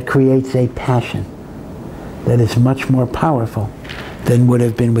that creates a passion that is much more powerful than would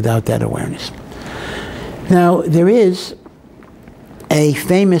have been without that awareness. Now, there is a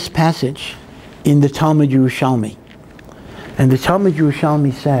famous passage in the Talmud Yerushalmi, and the Talmud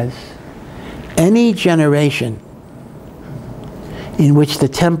Yerushalmi says, any generation in which the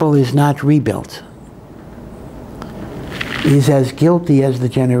temple is not rebuilt is as guilty as the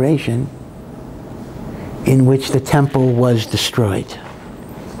generation in which the temple was destroyed.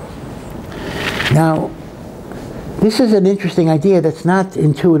 Now, this is an interesting idea that's not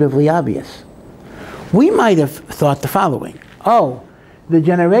intuitively obvious. We might have thought the following: oh, the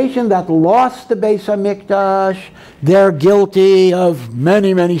generation that lost the Beis HaMikdash, they're guilty of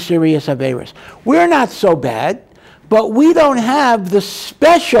many, many serious averos. We're not so bad, but we don't have the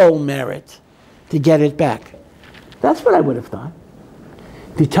special merit to get it back. That's what I would have thought.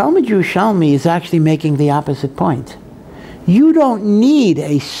 The Talmud Yerushalmi is actually making the opposite point. You don't need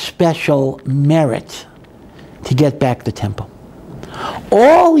a special merit to get back the temple.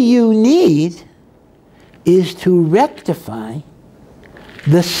 All you need is to rectify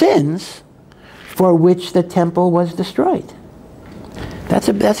the sins for which the temple was destroyed.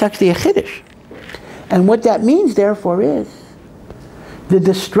 That's actually a chiddush. And what that means, therefore, is the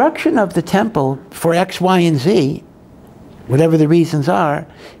destruction of the temple for X, Y, and Z, whatever the reasons are,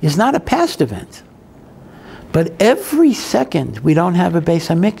 is not a past event. But every second we don't have a Beis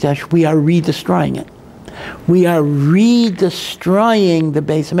HaMikdash, we are redestroying it. We are re-destroying the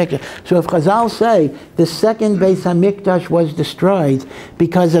Beis HaMikdash. So if Chazal say the second Beis HaMikdash was destroyed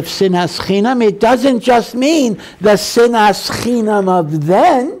because of Sinas Chinam, it doesn't just mean the Sinas Chinam of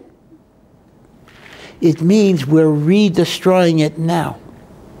then. It means we're re-destroying it now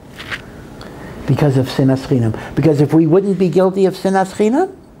because of Sinas Chinam. Because if we wouldn't be guilty of Sinas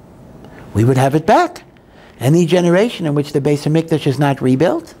Chinam, we would have it back. Any generation in which the Beis HaMikdash is not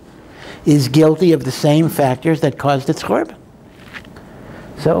rebuilt is guilty of the same factors that caused its churban.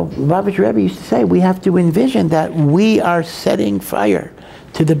 So Lubavitch Rebbe used to say we have to envision that we are setting fire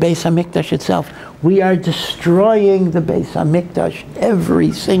to the Beis HaMikdash itself. We are destroying the Beis HaMikdash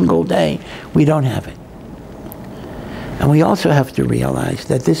every single day. We don't have it. And we also have to realize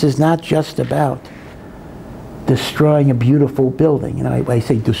that this is not just about destroying a beautiful building. You know, I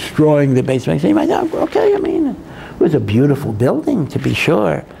say destroying the Beis HaMikdash. You might say, okay, I mean, it was a beautiful building to be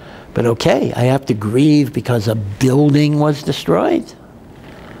sure. But okay, I have to grieve because a building was destroyed.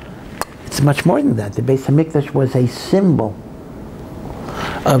 It's much more than that. The Beis HaMikdash was a symbol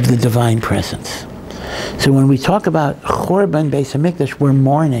of the divine presence. So when we talk about Churban Beis HaMikdash, we're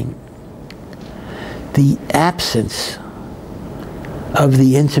mourning the absence of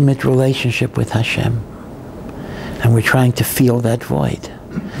the intimate relationship with Hashem. And we're trying to fill that void.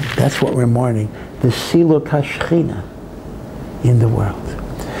 That's what we're mourning. The Siluk HaShechina in the world.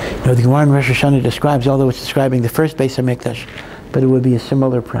 You know, the Gemara in Rosh Hashanah describes, although it's describing the first Beis HaMikdash, but it would be a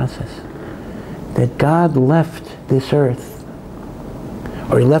similar process. That God left this earth,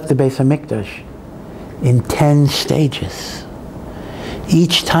 or he left the Beis HaMikdash in 10 stages.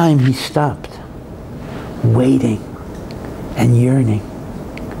 Each time he stopped, waiting and yearning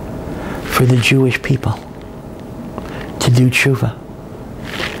for the Jewish people to do tshuva.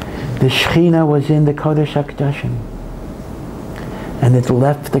 The Shechina was in the Kodesh HaKodashim, and it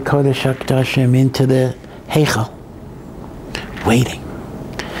left the Kodesh HaKodashim into the Heichal, waiting.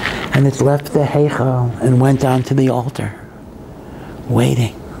 And it left the Heichal and went onto the altar,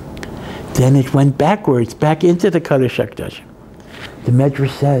 waiting. Then it went backwards, back into the Kodesh HaKodashim. The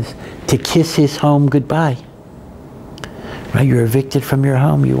Medrash says, to kiss his home goodbye. Right, you're evicted from your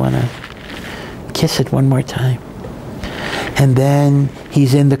home, you want to kiss it one more time. And then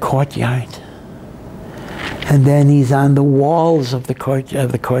he's in the courtyard. And then he's on the walls of the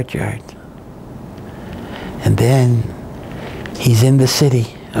courtyard. And then he's in the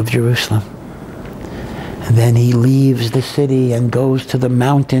city of Jerusalem. And then he leaves the city and goes to the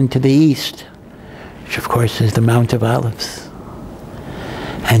mountain to the east, which of course is the Mount of Olives.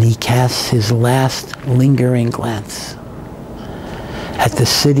 And he casts his last lingering glance at the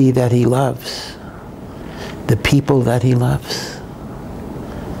city that he loves, the people that he loves,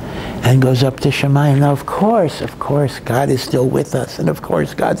 and goes up to Shemayim. Now, of course, God is still with us, and of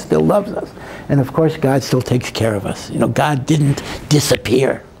course, God still loves us, and of course, God still takes care of us. You know, God didn't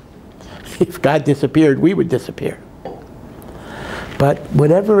disappear. If God disappeared, we would disappear. But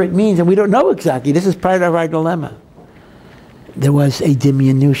whatever it means, and we don't know exactly, this is part of our dilemma. There was a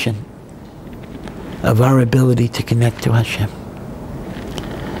diminution of our ability to connect to Hashem.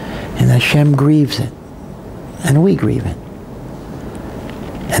 And Hashem grieves it, and we grieve it.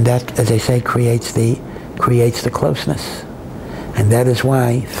 And that, as I say, creates the closeness. And that is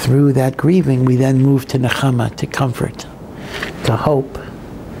why, through that grieving, we then move to nechama, to comfort, to hope,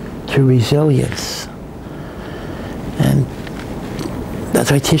 to resilience. And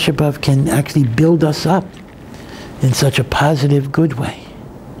that's why Tisha B'Av can actually build us up in such a positive, good way.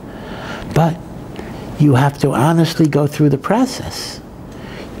 But you have to honestly go through the process.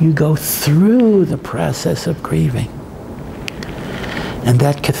 You go through the process of grieving. And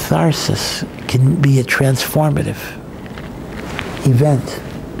that catharsis can be a transformative event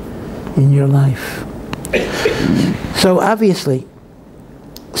in your life. So obviously,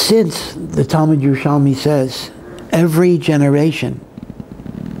 since the Talmud Yerushalmi says every generation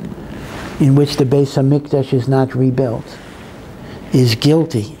in which the Beis HaMikdash is not rebuilt is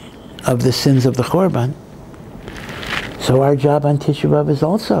guilty of the sins of the Churban, so our job on Tisha B'Av is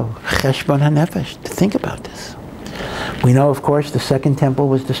also Cheshbon HaNefesh, to think about this. We know, of course, the Second Temple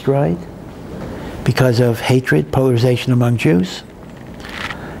was destroyed because of hatred, polarization among Jews.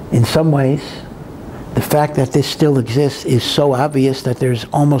 In some ways, the fact that this still exists is so obvious that there's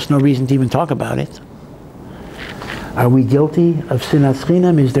almost no reason to even talk about it. Are we guilty of Sinas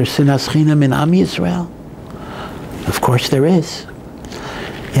Chinam? Is there Sinas Chinam in Am Yisrael? Of course there is.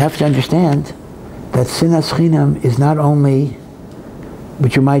 You have to understand that Sinas Chinam is not only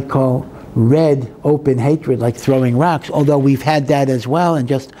what you might call red, open hatred, like throwing rocks, although we've had that as well, and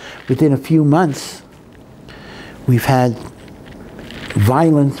just within a few months, we've had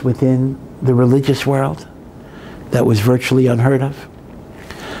violence within the religious world. that was virtually unheard of.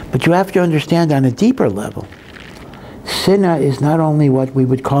 But you have to understand on a deeper level, sinna is not only what we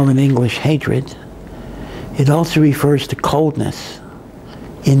would call in English hatred, it also refers to coldness,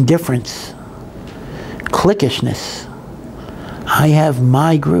 indifference, cliquishness. I have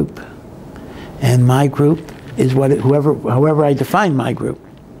my group, and my group is however I define my group.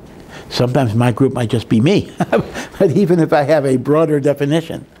 Sometimes my group might just be me, but even if I have a broader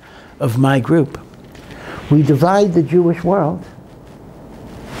definition of my group, we divide the Jewish world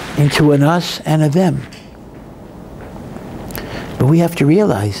into an us and a them. But we have to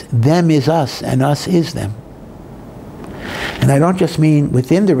realize them is us and us is them. And I don't just mean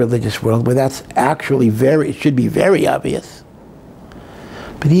within the religious world, where that's actually it should be very obvious,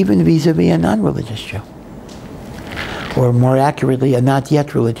 but even vis-a-vis a non-religious Jew. Or more accurately, a not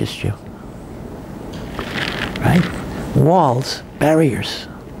yet religious Jew. Right? Walls, barriers.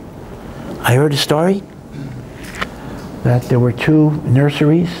 I heard a story that there were two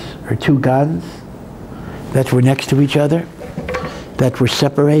nurseries or two gardens that were next to each other, that were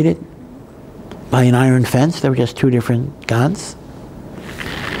separated by an iron fence. There were just two different gardens.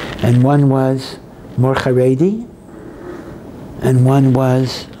 And one was more Haredi, and one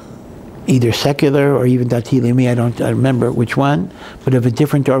was either secular or even Dati Leumi, I don't remember which one, but of a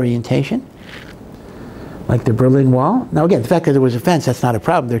different orientation, like the Berlin Wall. Now again, the fact that there was a fence, that's not a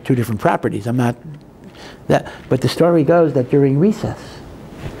problem. They're two different properties. I'm not that. But the story goes that during recess,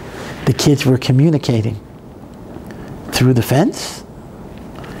 the kids were communicating through the fence.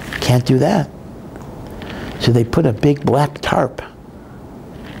 Can't do that. So they put a big black tarp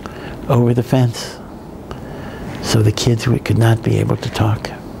over the fence so the kids could not be able to talk.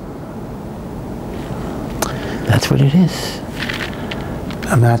 That's what it is.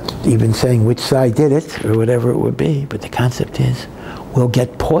 I'm not even saying which side did it or whatever it would be, but the concept is we'll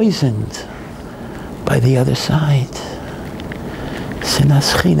get poisoned by the other side.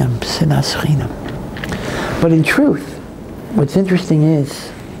 Sinas chinam, sinas chinam. But in truth, what's interesting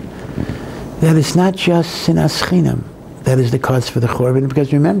is that it's not just sinas chinam that is the cause for the Churban,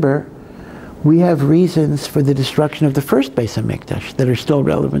 because remember, we have reasons for the destruction of the first Beis HaMikdash that are still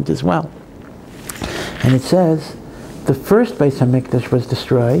relevant as well. And it says the first Beis HaMikdash was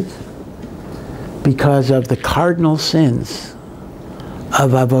destroyed because of the cardinal sins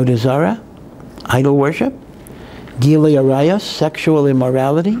of Avodah Zarah, idol worship, Gilui Arayos, sexual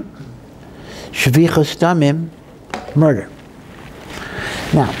immorality, Shvichas Damim, murder.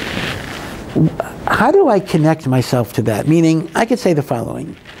 Now, how do I connect myself to that? Meaning, I could say the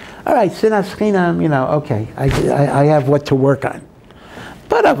following. All right, sinas chinam, okay, I have what to work on.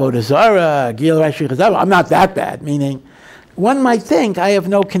 But Avodah Zarah, Gilui Arayos, I'm not that bad. Meaning, one might think I have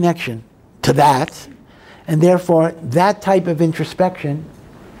no connection to that, and therefore that type of introspection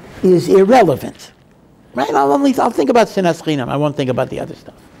is irrelevant. Right? I'll think about sinas chinam. I won't think about the other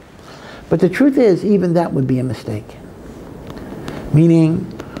stuff. But the truth is, even that would be a mistake.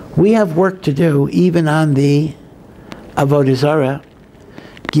 Meaning, we have work to do even on the Avodah Zarah,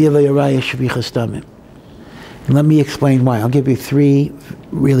 Gilui Arayos, Shvichas Damim. And let me explain why. I'll give you three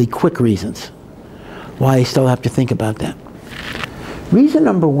really quick reasons why I still have to think about that. Reason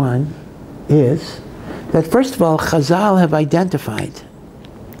number one is that, first of all, Chazal have identified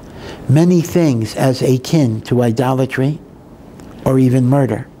many things as akin to idolatry or even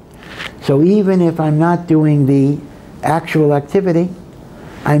murder. So even if I'm not doing the actual activity,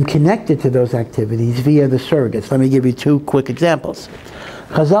 I'm connected to those activities via the surrogates. Let me give you two quick examples.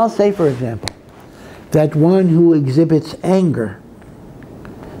 Chazal say, for example, that one who exhibits anger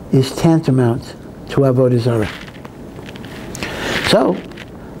is tantamount to Avodah Zarah. So,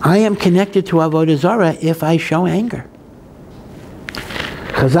 I am connected to Avodah Zarah if I show anger.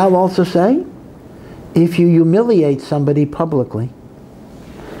 Chazal also say, if you humiliate somebody publicly,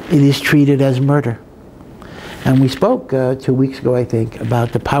 it is treated as murder. And we spoke 2 weeks ago, I think,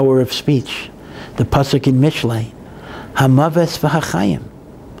 about the power of speech. The pasuk in Mishlei, Hamaves v'hachayim,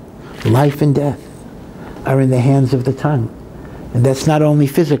 life and death are in the hands of the tongue. And that's not only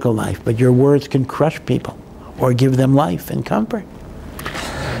physical life, but your words can crush people or give them life and comfort.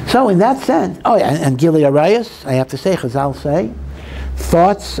 So in that sense, and Gilui Arayos, I have to say, Chazal say,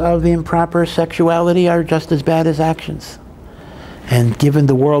 thoughts of improper sexuality are just as bad as actions. And given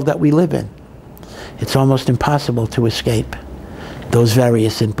the world that we live in, it's almost impossible to escape those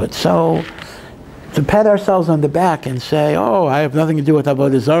various inputs. So to pat ourselves on the back and say, I have nothing to do with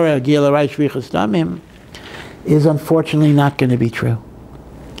Avodah Zarah, Gilui Arayos, Shvichas Damim, is unfortunately not going to be true.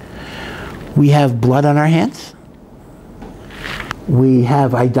 We have blood on our hands, we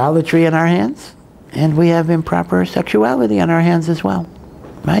have idolatry in our hands, and we have improper sexuality on our hands as well.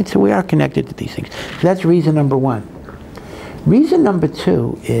 right? So we are connected to these things. So that's reason number one. Reason number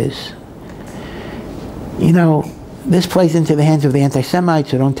two is, you know, this plays into the hands of the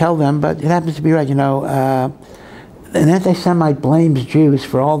anti-Semites, so don't tell them, but it happens to be right. You know, an anti-Semite blames Jews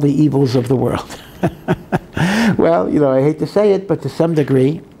for all the evils of the world. Well, you know, I hate to say it, but to some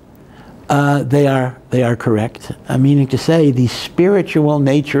degree, they are correct. Meaning to say, the spiritual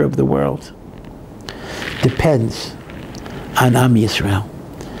nature of the world depends on Am Yisrael.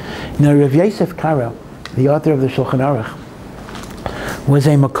 Now, Rav Yosef Karo, the author of the Shulchan Aruch, was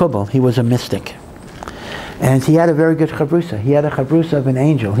a makubal. He was a mystic. And he had a very good chavrusa. He had a chavrusa of an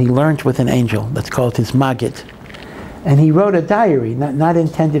angel. He learned with an angel. That's called his Magid. And he wrote a diary, not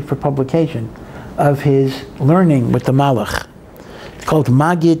intended for publication, of his learning with the Malach. It's called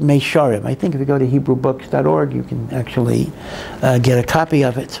Magid Meshulam. I think if you go to HebrewBooks.org, you can actually get a copy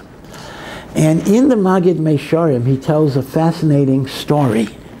of it. And in the Magid Meshulam, he tells a fascinating story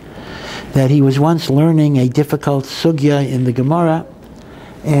that he was once learning a difficult sugya in the Gemara,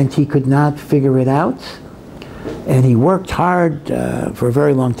 and he could not figure it out. And he worked hard for a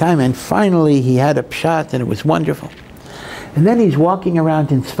very long time, and finally he had a pshat, and it was wonderful. And then he's walking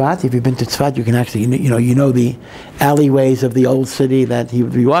around in Tzvat. If you've been to Tzvat, you can actually, you know the alleyways of the old city that he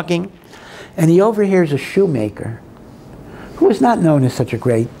would be walking. And he overhears a shoemaker, who is not known as such a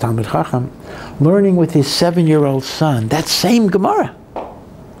great Talmid Chacham, learning with his 7-year-old son that same Gemara.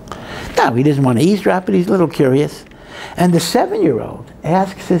 Now, he doesn't want to eavesdrop, but he's a little curious. And the 7-year-old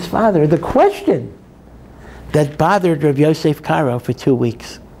asks his father the question that bothered Rav Yosef Karo for 2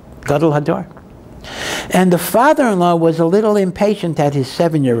 weeks. Gadol Hador. And the father-in-law was a little impatient at his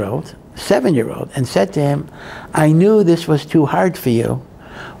 7-year-old, and said to him, I knew this was too hard for you.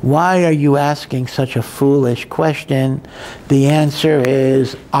 Why are you asking such a foolish question? The answer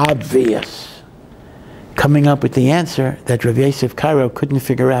is obvious. Coming up with the answer that Rav Yosef Karo couldn't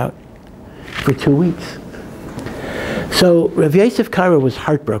figure out for 2 weeks. So Rav Yosef Karo was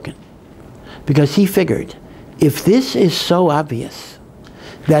heartbroken, because he figured, if this is so obvious,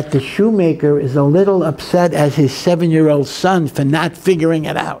 that the shoemaker is a little upset as his 7-year-old son for not figuring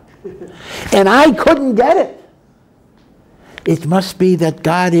it out, and I couldn't get it, it must be that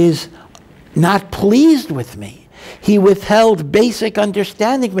God is not pleased with me. He withheld basic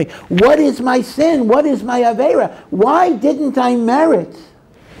understanding of me. What is my sin? What is my avera? Why didn't I merit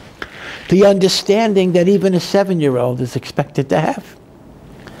the understanding that even a 7-year-old is expected to have?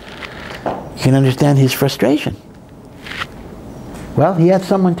 You can understand his frustration. Well, he had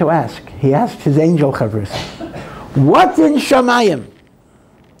someone to ask. He asked his angel Chavrus, what in Shamayim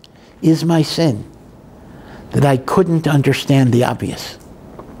is my sin that I couldn't understand the obvious?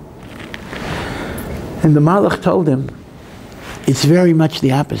 And the Malach told him, it's very much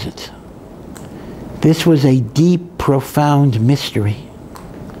the opposite. This was a deep, profound mystery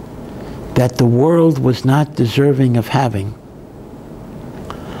that the world was not deserving of having.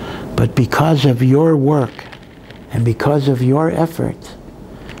 But because of your work and because of your effort,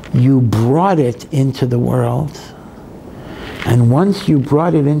 you brought it into the world. And once you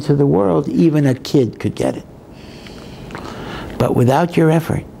brought it into the world, even a kid could get it. But without your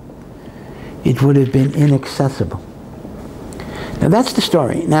effort, it would have been inaccessible. Now that's the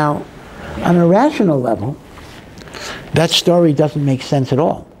story. Now, on a rational level, that story doesn't make sense at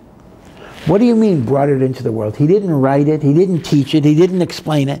all. What do you mean, brought it into the world? He didn't write it, he didn't teach it, he didn't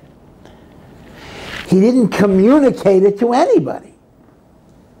explain it. He didn't communicate it to anybody.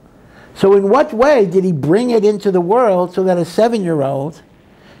 So in what way did he bring it into the world so that a 7-year-old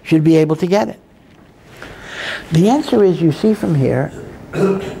should be able to get it? The answer is, you see from here,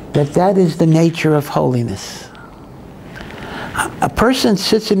 that is the nature of holiness. A person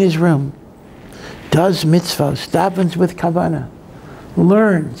sits in his room, does mitzvahs, davens with kavanah,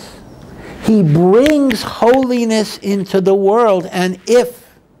 learns. He brings holiness into the world, and if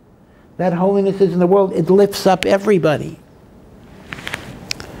that holiness is in the world, it lifts up everybody.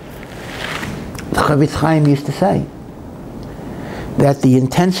 Chava Chaim used to say that the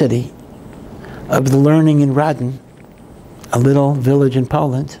intensity of the learning in Radin, a little village in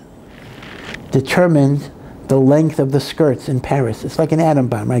Poland, determined the length of the skirts in Paris. It's like an atom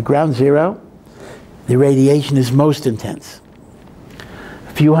bomb, right? Ground zero, the radiation is most intense.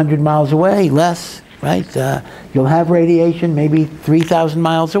 A few hundred miles away, less, right? You'll have radiation maybe 3,000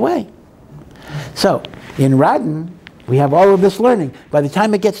 miles away. So, in Radin, we have all of this learning. By the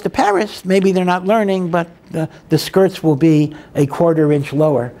time it gets to Paris, maybe they're not learning, but the skirts will be a 1/4 inch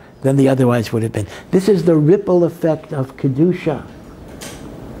lower than they otherwise would have been. This is the ripple effect of Kedusha.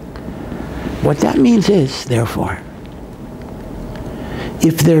 What that means is, therefore,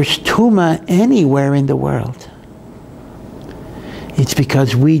 if there's Tuma anywhere in the world, It's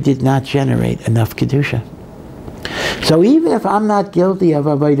because we did not generate enough Kedusha. So even if I'm not guilty of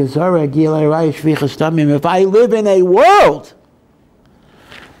Avodah Zarah, Gilei Arayos, Shvichas Damim, if I live in a world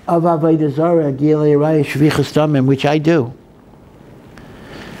of Avodah Zarah, Gilei Arayos, Shvichas Damim, which I do,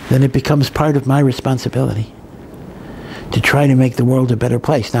 then it becomes part of my responsibility to try to make the world a better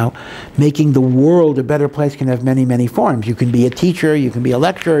place. Now, making the world a better place can have many, many forms. You can be a teacher, you can be a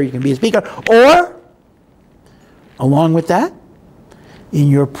lecturer, you can be a speaker, or, along with that, in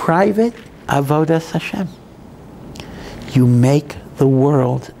your private Avodas Hashem, you make the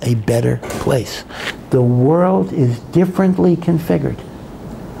world a better place. The world is differently configured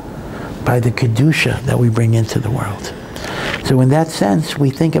by the Kedusha that we bring into the world. So in that sense, we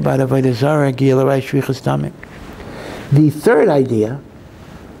think about Avodah Zarah, Gilei Arayos, Shvichas Damim. The third idea,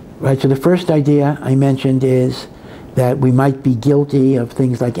 right, so the first idea I mentioned is that we might be guilty of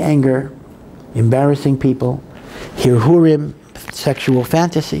things like anger, embarrassing people, hirhurim, sexual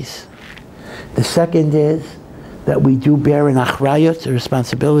fantasies. The second is that we do bear an achrayut, a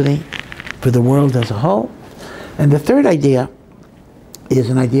responsibility for the world as a whole. And the third idea is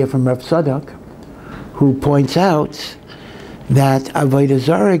an idea from Rav Tzadok, who points out that Avodah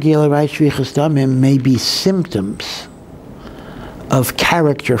Zarah, Gilei Arayos, Shvichas Damim may be symptoms of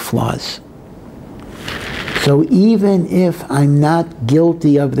character flaws. So even if I'm not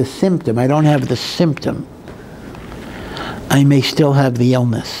guilty of the symptom, I don't have the symptom, I may still have the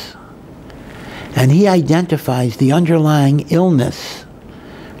illness. And he identifies the underlying illness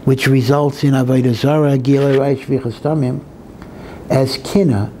which results in Avodah Zarah, Gilei Arayos, Shvichas Damim as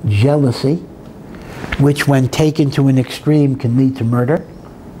kina, jealousy, which when taken to an extreme can lead to murder.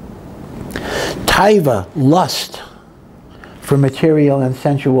 Taiva, lust for material and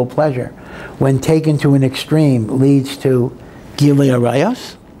sensual pleasure, when taken to an extreme leads to Gilei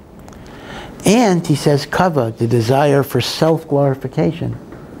Arayos. And he says Chava, the desire for self-glorification,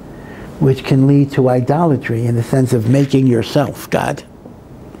 which can lead to idolatry in the sense of making yourself God.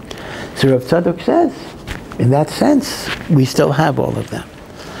 So Rav Tzadok says, in that sense, we still have all of them.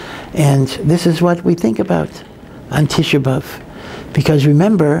 And this is what we think about on Tisha B'Av. Because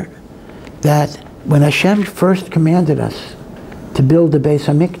remember that when Hashem first commanded us to build the Beis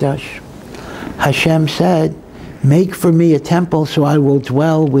HaMikdash, Hashem said, make for me a temple so I will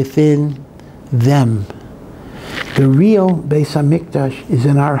dwell within them. The real Beis HaMikdash is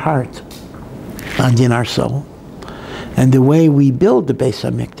in our heart and in our soul. And the way we build the Beis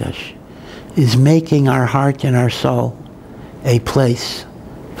HaMikdash is making our heart and our soul a place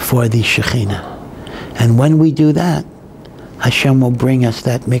for the Shekhinah. And when we do that, Hashem will bring us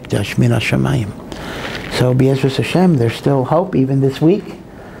that Mikdash min hashamayim. So B'ezras Hashem, there's still hope even this week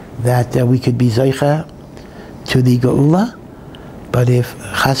that we could be Zeicha to the Geula. But if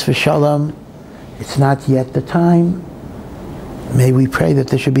Chas v'Shalom, it's not yet the time, may we pray that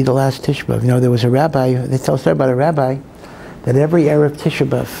this should be the last Tisha B'Av. You know, there was a rabbi, they tell a story about a rabbi, that every Erev Tisha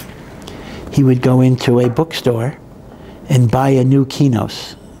B'Av, he would go into a bookstore and buy a new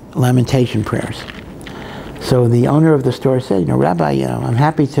Kinos, lamentation prayers. So the owner of the store said, you know, Rabbi, you know, I'm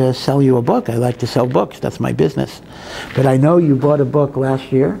happy to sell you a book. I like to sell books. That's my business. But I know you bought a book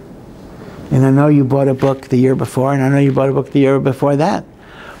last year, and I know you bought a book the year before, and I know you bought a book the year before that.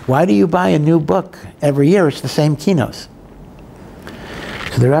 Why do you buy a new book every year? It's the same Kinos.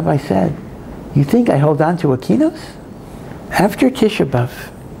 So the rabbi said, you think I hold on to a Kinos? After Tisha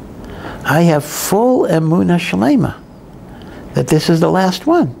B'Av, I have full emunah Shelema that this is the last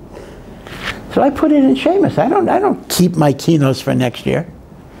one. So I put it in Shemus. I don't keep my Kinos for next year.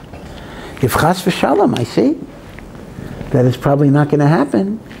 If Chas v'Shalom, I see that it's probably not going to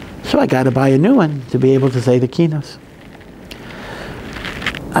happen, so I got to buy a new one to be able to say the Kinos.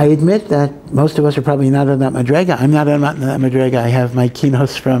 I admit that most of us are probably not on that madrega. I'm not on that madrega. I have my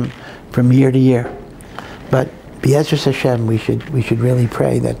Kinos from year to year. But B'ezras Hashem, we should really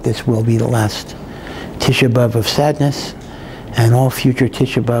pray that this will be the last Tisha B'Av of sadness, and all future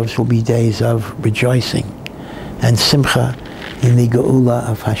Tisha B'Avs will be days of rejoicing and simcha in the Geula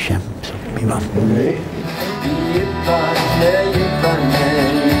of Hashem. So,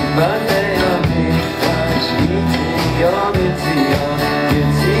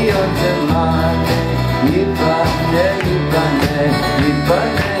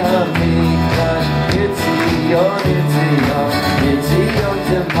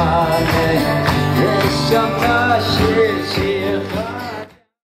 Neshamot